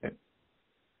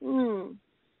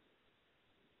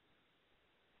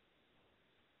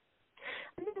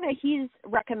 Something that he's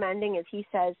recommending is he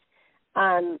says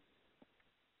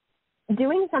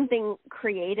doing something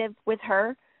creative with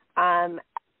her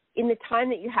in the time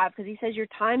that you have, because he says your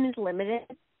time is limited,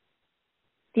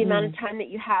 the amount of time that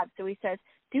you have. So he says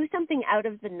do something out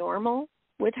of the normal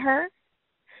with her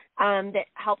that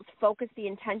helps focus the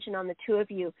intention on the two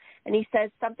of you. And he says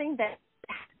something that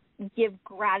give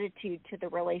gratitude to the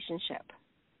relationship,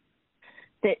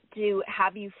 that to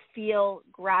have you feel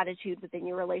gratitude within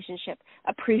your relationship,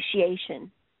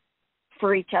 appreciation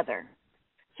for each other.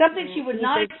 Something she would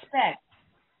not expect.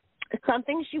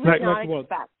 Something she would not what?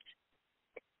 expect.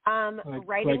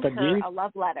 Writing her a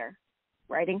love letter.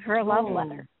 writing her a love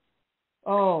letter.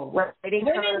 Oh. Writing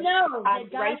Women her, know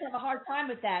that guys have a hard time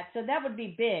with that, so that would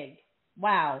be big.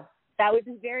 Wow. That would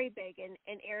be very big.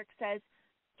 And Erik says,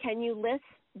 can you list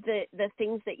the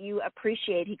things that you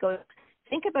appreciate? He goes,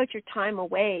 think about your time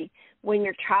away when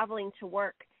you're traveling to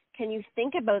work. Can you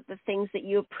think about the things that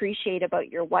you appreciate about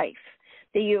your wife,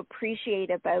 that you appreciate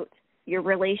about your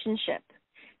relationship?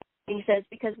 And he says,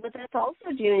 because what that's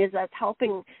also doing is that's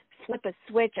helping flip a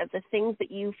switch of the things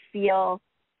that you feel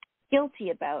guilty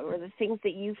about or the things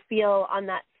that you feel on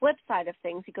that flip side of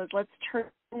things. He goes, let's turn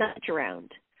that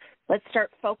around. Let's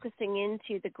start focusing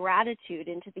into the gratitude,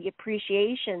 into the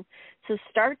appreciation. So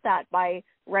start that by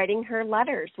writing her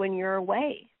letters when you're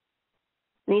away.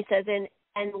 And he says,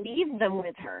 and leave them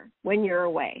with her when you're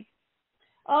away.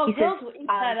 Oh, girls will eat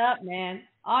that up, man.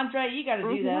 Andre, you got to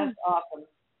do that. That's awesome.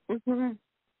 Mm-hmm.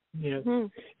 Yes.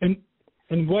 Mm-hmm.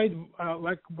 And why,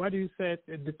 why do you say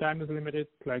the time is limited?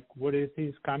 Like, what is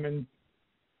his comment?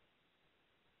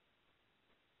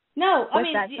 No, I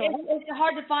mean, it's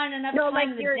hard to find enough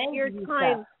time in the day. Your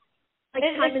time, like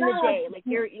time in the day, like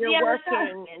you're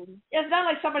working, and it's not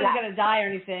like somebody's going to die or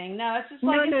anything. No, it's just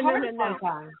like it's hard to find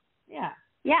time. Yeah.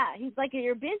 Yeah, he's like,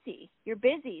 you're busy.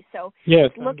 So yes,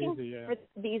 he's looking for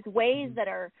these ways that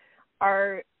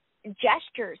are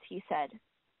gestures. He said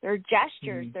they're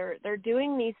gestures. They're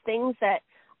doing these things that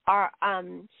are.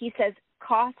 He says,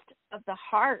 cost of the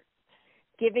heart,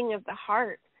 giving of the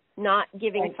heart. Not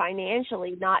giving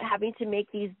financially, not having to make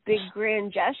these big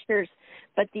grand gestures,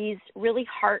 but these really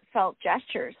heartfelt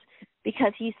gestures.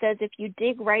 Because he says if you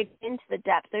dig right into the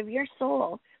depth of your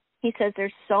soul, he says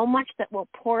there's so much that will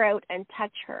pour out and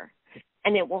touch her,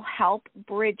 and it will help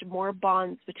bridge more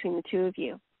bonds between the two of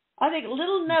you. I think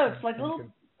little notes, like little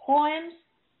poems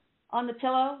on the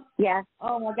pillow. Yeah.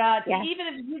 Oh, my God. Yeah. Even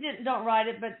if you don't write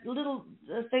it, but little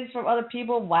things from other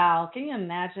people, wow. Can you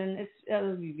imagine? It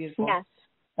would be beautiful. Yes.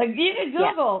 Like you can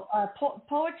Google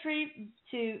poetry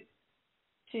to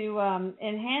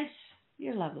enhance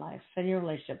your love life and your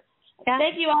relationship. Yeah.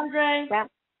 Thank you, Andre. Yeah.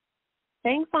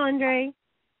 Thanks, Andre.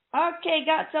 Okay,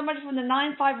 got so much from the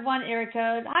 951 area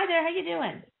code. Hi there, how you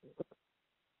doing?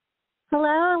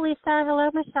 Hello, Lisa. Hello,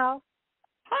 Michelle.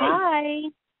 Hi.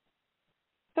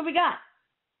 What we got?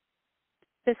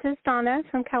 This is Donna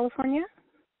from California.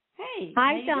 Hey.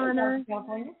 Hi, Donna.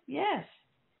 California? Yes.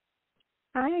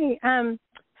 Hi.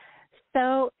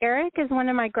 So Erik is one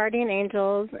of my guardian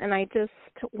angels, and I just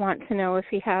want to know if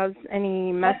he has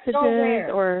any messages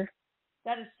or.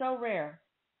 That is so rare.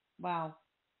 Wow.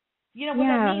 You know what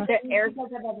that means? That Erik guys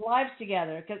have had lives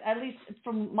together. Because at least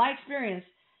from my experience,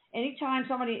 anytime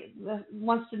somebody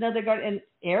wants to know their guardian, and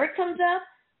Erik comes up,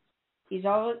 he's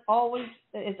always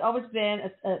it's always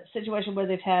been a situation where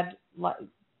they've had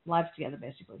lives together,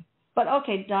 basically. But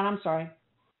okay, Don, I'm sorry.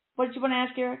 What did you want to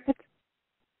ask, Erik?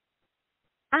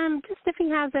 Just if he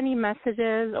has any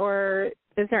messages, or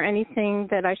is there anything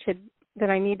that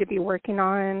I need to be working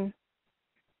on?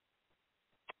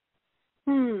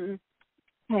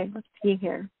 Okay, let's see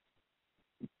here.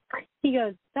 He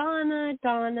goes, Donna,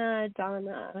 Donna,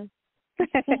 Donna.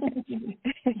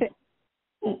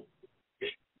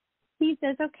 He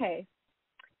says, okay.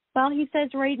 Well, he says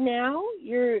right now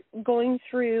you're going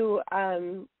through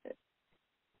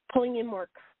pulling in more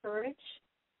courage.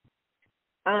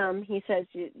 He says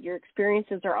your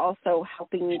experiences are also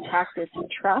helping you practice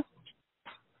and trust.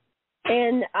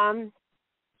 And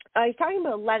he's talking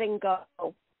about letting go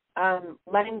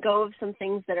of some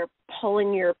things that are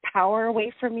pulling your power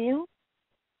away from you.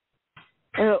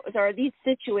 So are these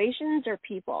situations or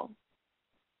people?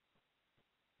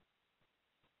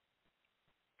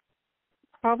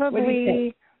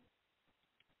 Probably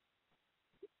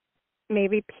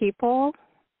maybe people.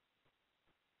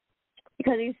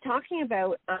 Because he's talking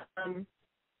about,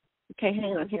 okay,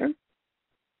 hang on here.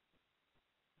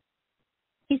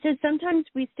 He says sometimes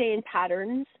we stay in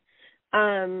patterns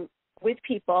with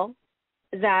people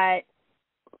that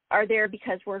are there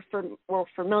because we're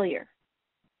familiar.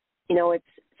 You know, it's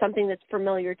something that's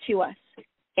familiar to us.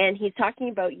 And he's talking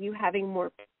about you having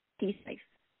more peace,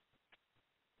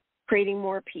 creating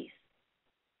more peace.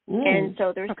 And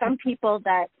so there's some people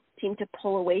that seem to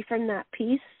pull away from that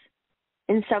peace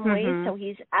in some ways. So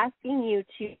he's asking you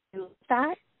to do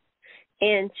that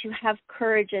and to have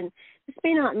courage. And this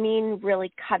may not mean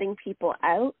really cutting people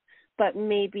out, but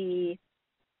maybe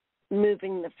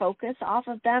moving the focus off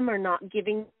of them or not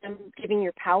giving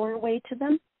your power away to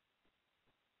them.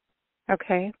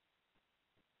 Okay.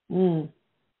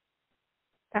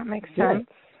 That makes sense.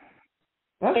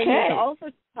 Okay. And he's also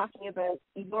talking about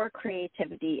your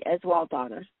creativity as well,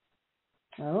 Donna.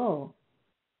 Oh.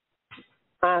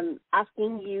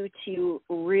 asking you to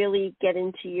really get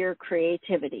into your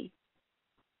creativity,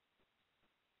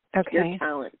 your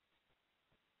talent.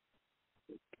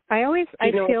 I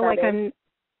feel like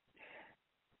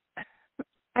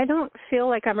I don't feel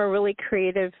like I'm a really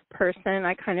creative person.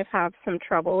 I kind of have some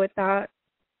trouble with that.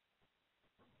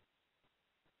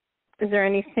 Is there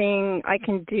anything I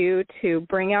can do to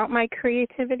bring out my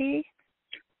creativity?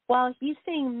 Well, he's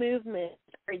saying movement.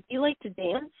 Do you like to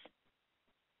dance?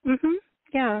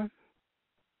 Yeah.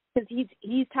 Because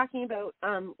he's talking about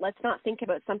let's not think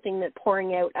about something that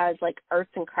pouring out as like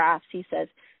arts and crafts. He says.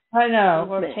 I know.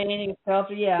 Movement. Or painting itself.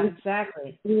 Yeah,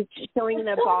 exactly. He's showing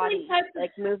the body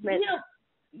like movement.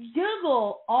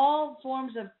 Google all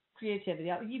forms of creativity.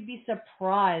 You'd be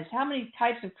surprised how many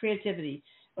types of creativity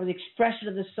or the expression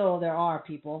of the soul there are,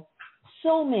 people.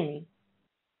 So many.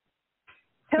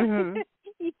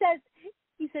 He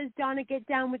says, Donna, get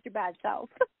down with your bad self.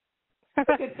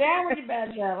 Get down with your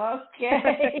bad self.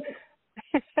 Okay.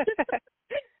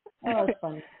 Oh, that's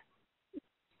funny.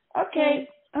 Okay.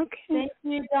 Thank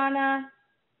you, Donna.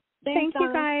 Thank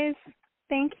you, guys.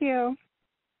 Thank you.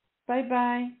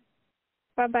 Bye-bye.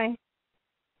 Bye-bye.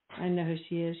 I know who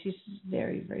she is. She's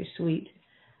very, very sweet.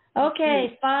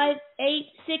 Okay,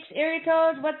 586 area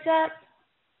code. What's up?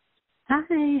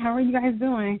 Hi, how are you guys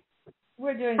doing?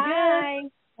 We're doing Hi.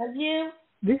 good. How's you?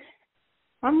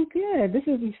 I'm good. This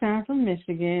is Ishan from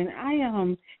Michigan. I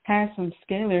had some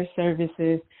scalar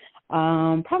services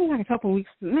probably like a couple of weeks.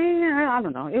 I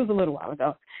don't know. It was a little while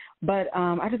ago. But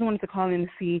I just wanted to call in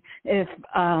to see if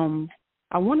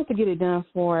I wanted to get it done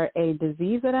for a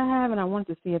disease that I have, and I wanted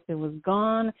to see if it was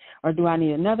gone or do I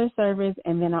need another service.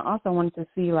 And then I also wanted to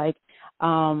see like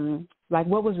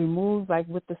what was removed, like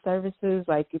with the services,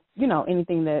 like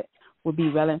anything that would be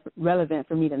relevant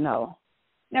for me to know.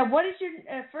 Now, what is your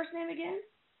first name again?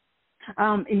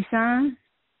 Ishan.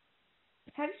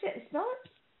 How do you spell it?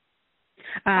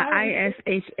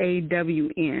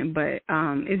 ISHAWN, but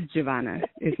it's Giovanna.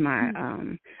 It's my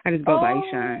I just go by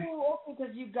Ishan. Oh, okay,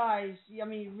 because you guys, you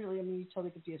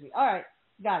totally confused me. All right,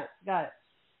 got it.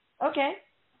 Okay.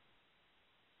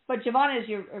 But Giovanna is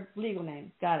your legal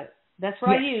name. Got it. That's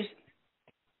what I use.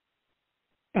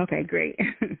 Okay, great.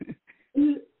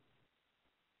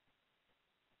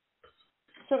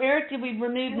 So, Eric, did we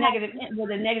remove negative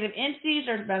entities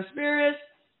or about spirits,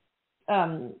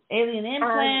 alien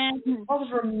implants? What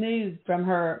was removed from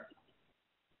her?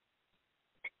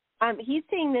 He's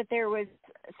saying that there was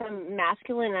some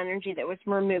masculine energy that was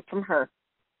removed from her,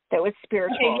 that was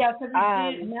spiritual. Okay, yeah, so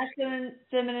masculine,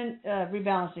 feminine,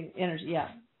 rebalancing energy.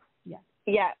 Yeah.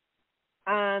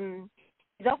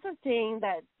 He's also saying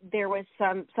that there was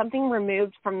something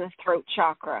removed from the throat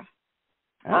chakra.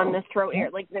 On the throat area,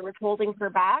 like they were holding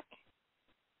her back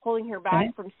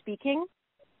from speaking.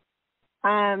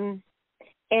 And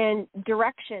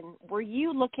direction. Were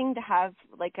you looking to have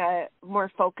like a more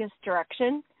focused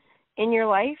direction in your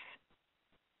life?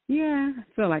 Yeah, I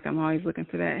feel like I'm always looking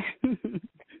for that.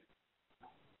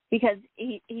 Because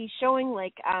he's showing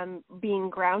like being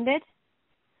grounded,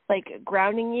 like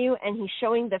grounding you, and he's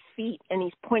showing the feet, and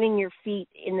he's pointing your feet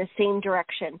in the same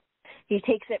direction. He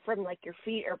takes it from like your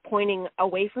feet are pointing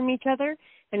away from each other,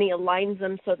 and he aligns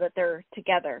them so that they're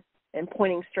together and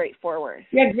pointing straight forward.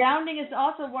 Yeah, grounding is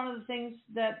also one of the things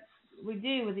that we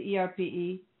do with the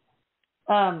ERPE.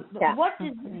 What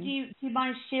do you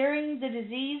mind sharing the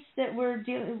disease that we're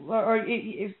dealing, or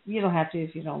if you don't have to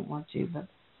if you don't want to, but.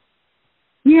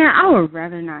 Yeah, I would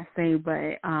rather not say,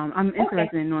 but I'm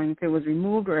interested in knowing if it was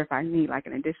removed or if I need like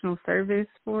an additional service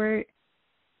for it.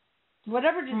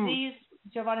 Whatever disease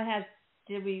Giovanna has,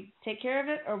 did we take care of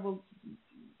it, or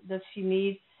does she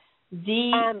need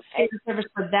the service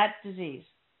for that disease?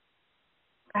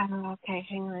 Okay,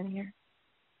 hang on here.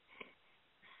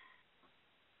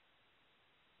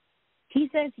 He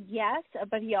says yes,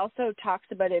 but he also talks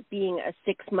about it being a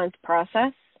 6-month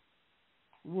process.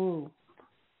 Ooh.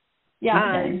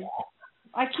 Yeah,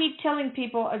 I keep telling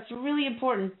people it's really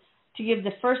important to give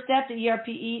the first step, the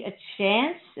ERPE, a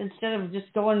chance instead of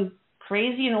just going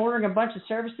crazy and ordering a bunch of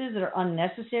services that are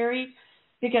unnecessary,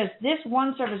 because this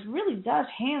one service really does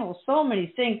handle so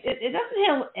many things. It doesn't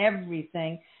handle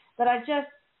everything, but I just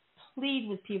plead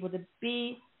with people to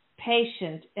be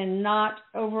patient and not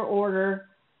over-order,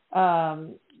 because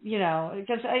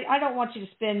I don't want you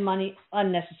to spend money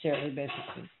unnecessarily,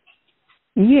 basically.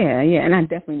 Yeah, and I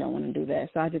definitely don't want to do that.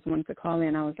 So I just wanted to call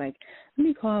in. I was like, let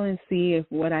me call and see if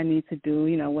what I need to do,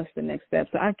 what's the next step.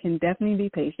 So I can definitely be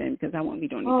patient because I won't be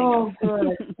doing anything else.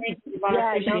 Good. Thank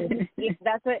you.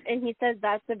 That's what, and he says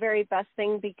that's the very best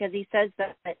thing, because he says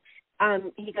that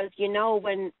he goes,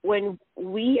 when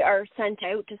we are sent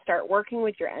out to start working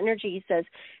with your energy, he says,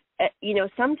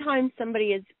 sometimes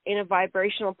somebody is in a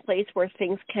vibrational place where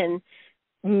things can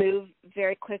move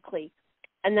very quickly.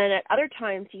 And then at other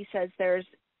times, he says, there's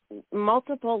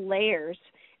multiple layers,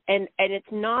 and it's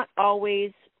not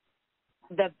always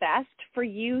the best for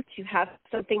you to have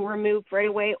something removed right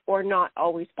away, or not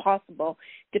always possible,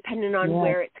 depending on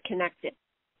where it's connected,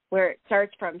 where it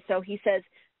starts from. So he says,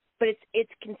 but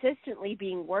it's consistently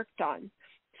being worked on.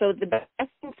 So the best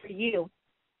thing for you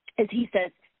is, he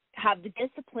says, have the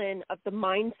discipline of the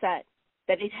mindset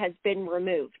that it has been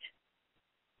removed.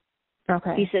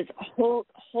 Okay. He says,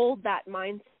 hold that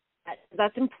mindset.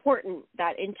 That's important.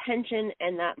 That intention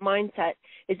and that mindset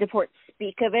is important.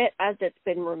 Speak of it as it's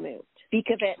been removed. Speak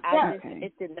of it as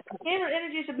it's in the Scalar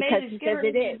energy is amazing. Because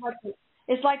it is.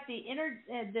 It's like the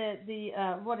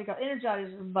what do you call it?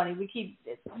 Energizer bunny. We keep,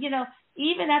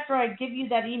 even after I give you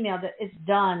that email that it's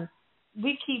done,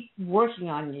 we keep working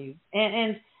on you.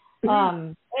 And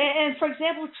for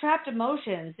example, trapped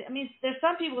emotions. I mean, there's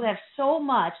some people that have so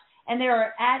much, and they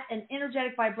are at an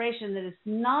energetic vibration that is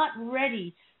not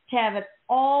ready to have it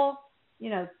all,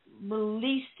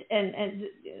 released and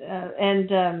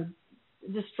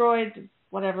destroyed,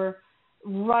 whatever,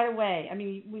 right away. I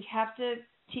mean, we have to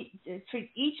treat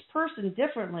each person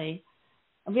differently.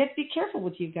 We have to be careful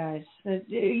with you guys.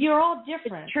 You're all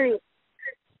different. It's true.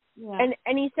 Yeah.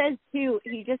 And he says too.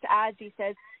 He just adds. He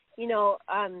says,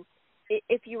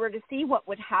 if you were to see what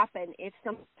would happen if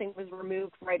something was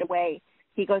removed right away,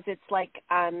 he goes, it's like,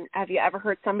 have you ever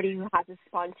heard somebody who has a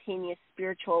spontaneous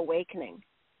spiritual awakening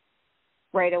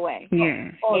right away?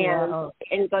 Yeah.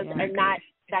 And he goes, and that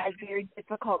is very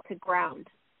difficult to ground.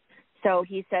 So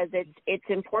he says it's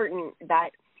important that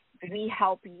we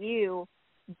help you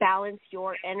balance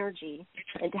your energy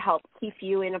and to help keep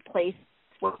you in a place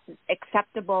where it's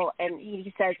acceptable, and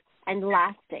he says, and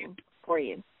lasting for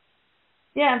you.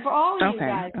 Yeah, and for all of you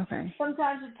guys, Okay.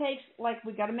 sometimes it takes,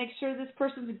 we got to make sure this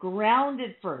person's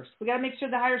grounded first. We got to make sure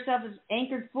the higher self is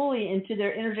anchored fully into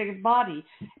their energetic body.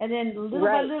 And then little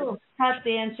by little, touch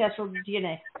the ancestral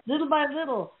DNA. Little by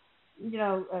little,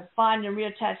 find and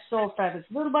reattach soul fragments.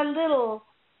 Little by little,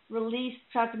 release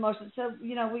trapped emotions. So,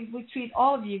 we treat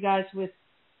all of you guys with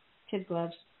kid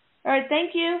gloves. All right,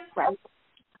 thank you. Right.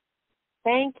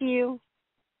 Thank you.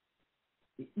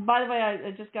 By the way,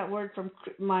 I just got word from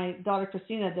my daughter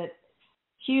Christina that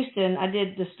Houston, I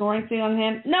did the snoring thing on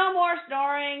him. No more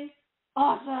snoring.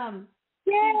 Awesome.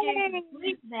 Yay! She's getting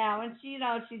sleep now, and she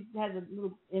has a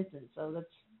little infant, so that's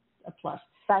a plus.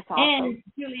 That's awesome. And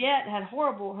Juliet had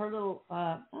her little,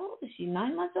 how old is she,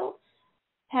 9 months old?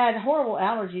 Had horrible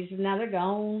allergies, and now they're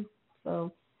gone.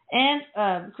 So, and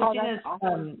Christina's,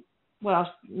 awesome.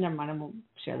 Never mind, I won't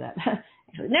share that.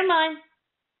 Actually, never mind.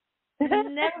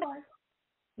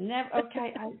 Never.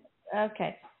 Okay.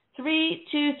 Okay.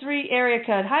 323 area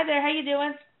code. Hi there. How you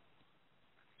doing?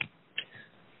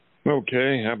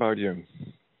 Okay. How about you?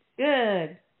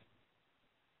 Good.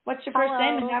 What's your first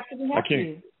name and how can we help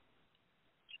you?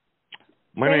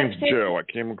 My name's Joe.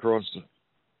 I came across.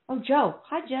 Oh, Joe.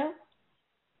 Hi, Joe.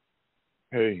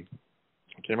 Hey,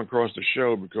 I came across the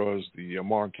show because the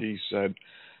marquee said,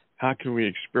 "How can we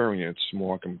experience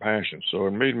more compassion?" So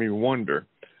it made me wonder.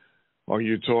 Are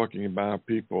you talking about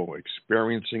people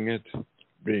experiencing it,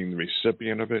 being the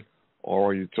recipient of it, or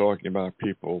are you talking about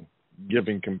people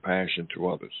giving compassion to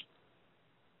others?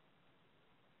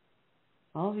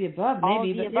 All of the above,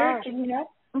 maybe. But Erik, can you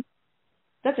help?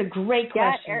 That's a great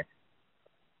question.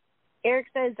 Erik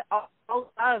says all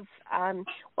of.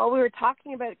 What we were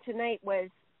talking about tonight was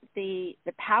the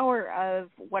power of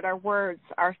what our words,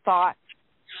 our thoughts,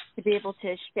 to be able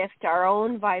to shift our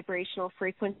own vibrational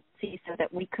frequency so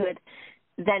that we could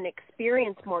then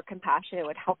experience more compassion. It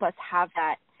would help us have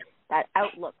that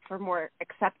outlook for more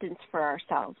acceptance for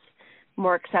ourselves,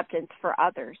 more acceptance for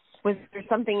others. Was there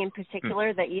something in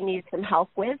particular that you needed some help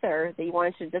with or that you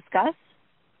wanted to discuss?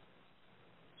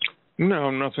 No,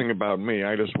 nothing about me.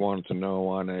 I just wanted to know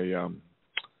on a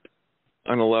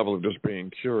level of just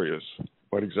being curious,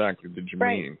 what exactly did you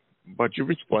mean? But you've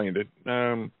explained it.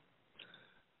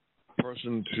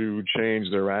 Person to change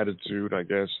their attitude, I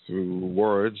guess, through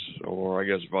words or, I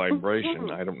guess, vibration.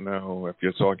 I don't know if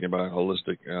you're talking about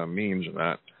holistic means or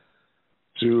not.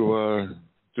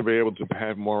 To be able to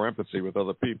have more empathy with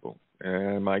other people.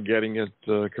 Am I getting it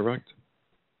correct?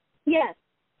 Yes.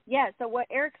 Yeah. So what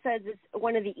Erik says is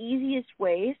one of the easiest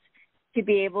ways to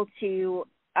be able to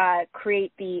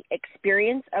create the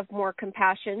experience of more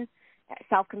compassion,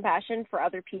 self-compassion for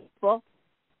other people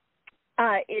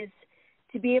is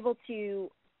to be able to,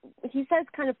 he says,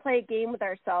 kind of play a game with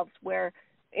ourselves where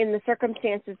in the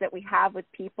circumstances that we have with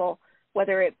people,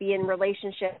 whether it be in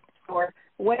relationships or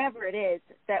whatever it is,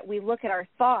 that we look at our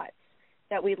thoughts,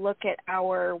 that we look at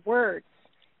our words,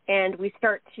 and we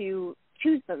start to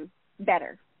choose them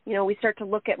better. We start to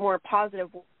look at more positive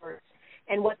words.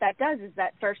 And what that does is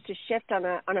that starts to shift on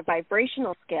a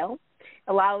vibrational scale,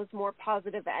 allows more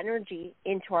positive energy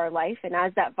into our life. And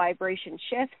as that vibration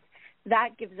shifts, that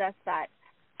gives us that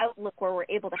outlook where we're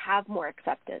able to have more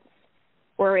acceptance,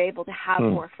 we're able to have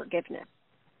more forgiveness.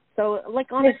 So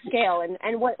like on a scale,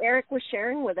 and what Erik was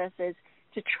sharing with us is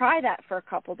to try that for a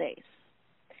couple days,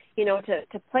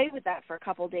 to play with that for a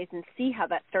couple of days and see how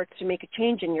that starts to make a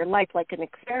change in your life, like an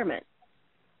experiment.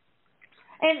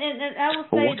 And I will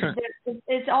say that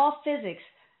it's all physics.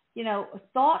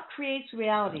 Thought creates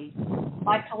reality.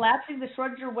 By collapsing the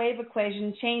Schrödinger wave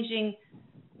equation, changing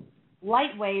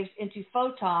light waves into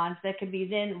photons that can be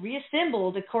then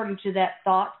reassembled according to that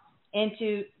thought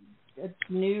into a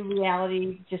new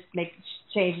reality, just make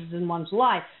changes in one's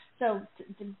life. So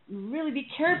to really be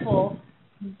careful,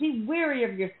 be wary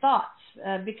of your thoughts,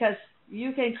 because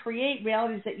you can create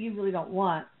realities that you really don't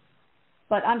want.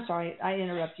 But I'm sorry, I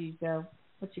interrupted you, Joe.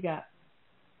 What you got?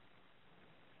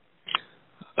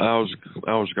 I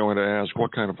was going to ask,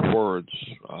 what kind of words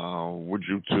would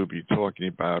you two be talking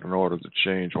about in order to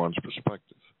change one's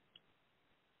perspective?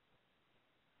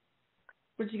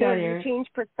 What you got, Erik?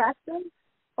 Change perspective?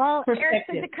 Well, Erik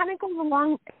says it kind of goes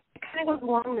along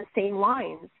the same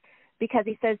lines, because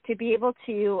he says to be able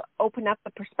to open up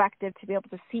the perspective, to be able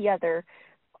to see other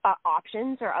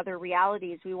options or other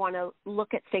realities, we want to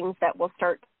look at things that will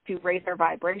start to raise our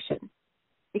vibration.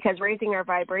 Because raising our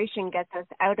vibration gets us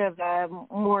out of a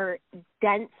more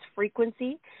dense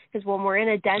frequency. Because when we're in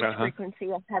a dense frequency,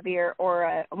 a heavier or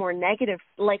a more negative,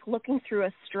 like looking through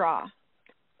a straw.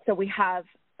 So we have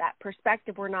that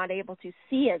perspective. We're not able to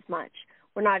see as much.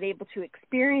 We're not able to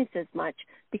experience as much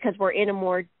because we're in a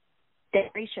more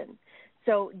vibration.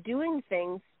 So doing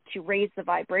things to raise the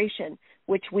vibration,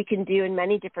 which we can do in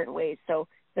many different ways. So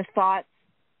the thoughts,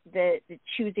 the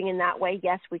choosing in that way,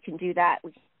 yes, we can do that.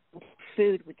 We can do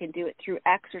food, we can do it through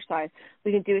exercise,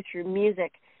 we can do it through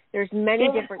music. There's many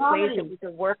different ways that we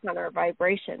can work on our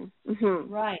vibration.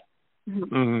 Mm-hmm. Right. Mm-hmm.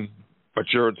 Mm-hmm.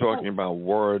 But you're talking about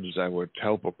words that would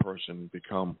help a person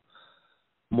become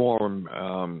more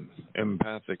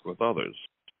empathic with others.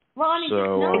 Well, I mean,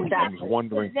 so exactly. I'm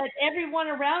wondering that everyone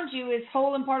around you is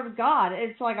whole and part of God.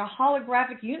 It's like a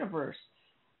holographic universe.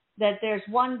 That there's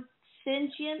one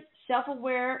sentient,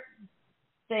 self-aware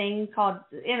thing called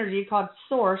energy, called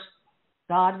source,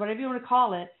 God, whatever you want to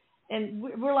call it, and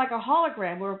we're like a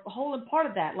hologram. We're a whole and part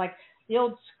of that. Like the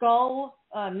old skull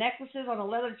necklaces on a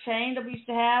leather chain that we used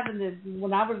to have, and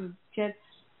when I was a kid,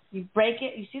 you break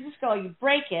it, you see the skull, you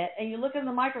break it, and you look in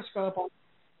the microscope, and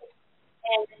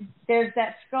there's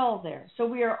that skull there. So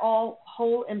we are all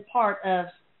whole and part of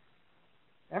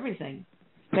everything,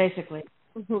 basically.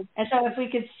 Mm-hmm. And so if we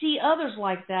could see others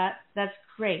like that, that's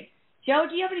great. Joe,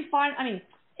 do you have any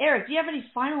Erik, do you have any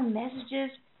final messages?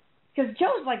 Because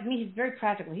Joe's like me, he's very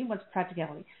practical. He wants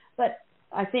practicality. But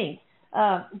I think,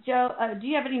 Joe, do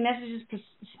you have any messages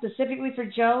specifically for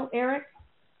Joe, Erik?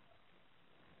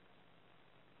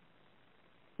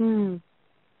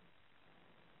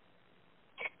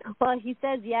 Well, he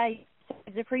says,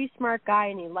 he's a pretty smart guy,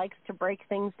 and he likes to break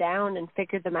things down and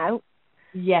figure them out.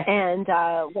 Yes. And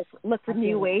look for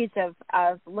new ways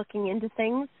of looking into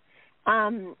things.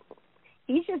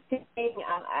 He's just saying,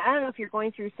 I don't know if you're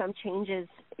going through some changes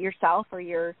yourself or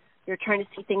you're trying to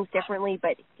see things differently,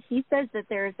 but he says that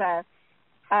there's a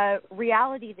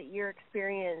reality that you're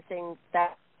experiencing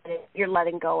that you're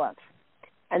letting go of,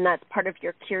 and that's part of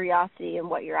your curiosity and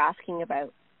what you're asking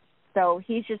about. So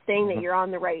he's just saying that you're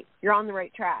on the right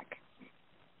track.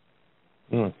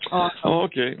 Awesome. Oh,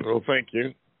 okay. Well, thank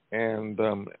you, and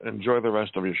enjoy the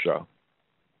rest of your show.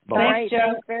 Bye. Thanks,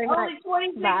 Joe. Thanks very much. Only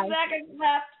 26 seconds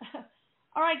left.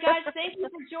 All right, guys, thank you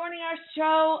for joining our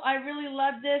show. I really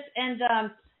love this, and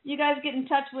you guys get in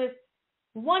touch with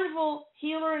wonderful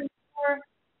healer and healer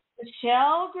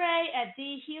Michelle Gray at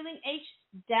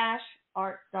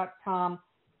thehealing-art.com.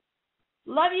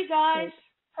 Love you guys.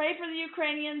 Pray for the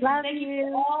Ukrainians. Love Thank you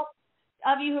for all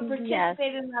of you who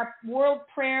participated in our world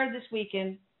prayer this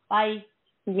weekend. Bye.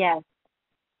 Yes.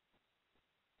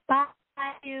 Bye.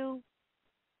 You.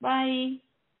 Bye.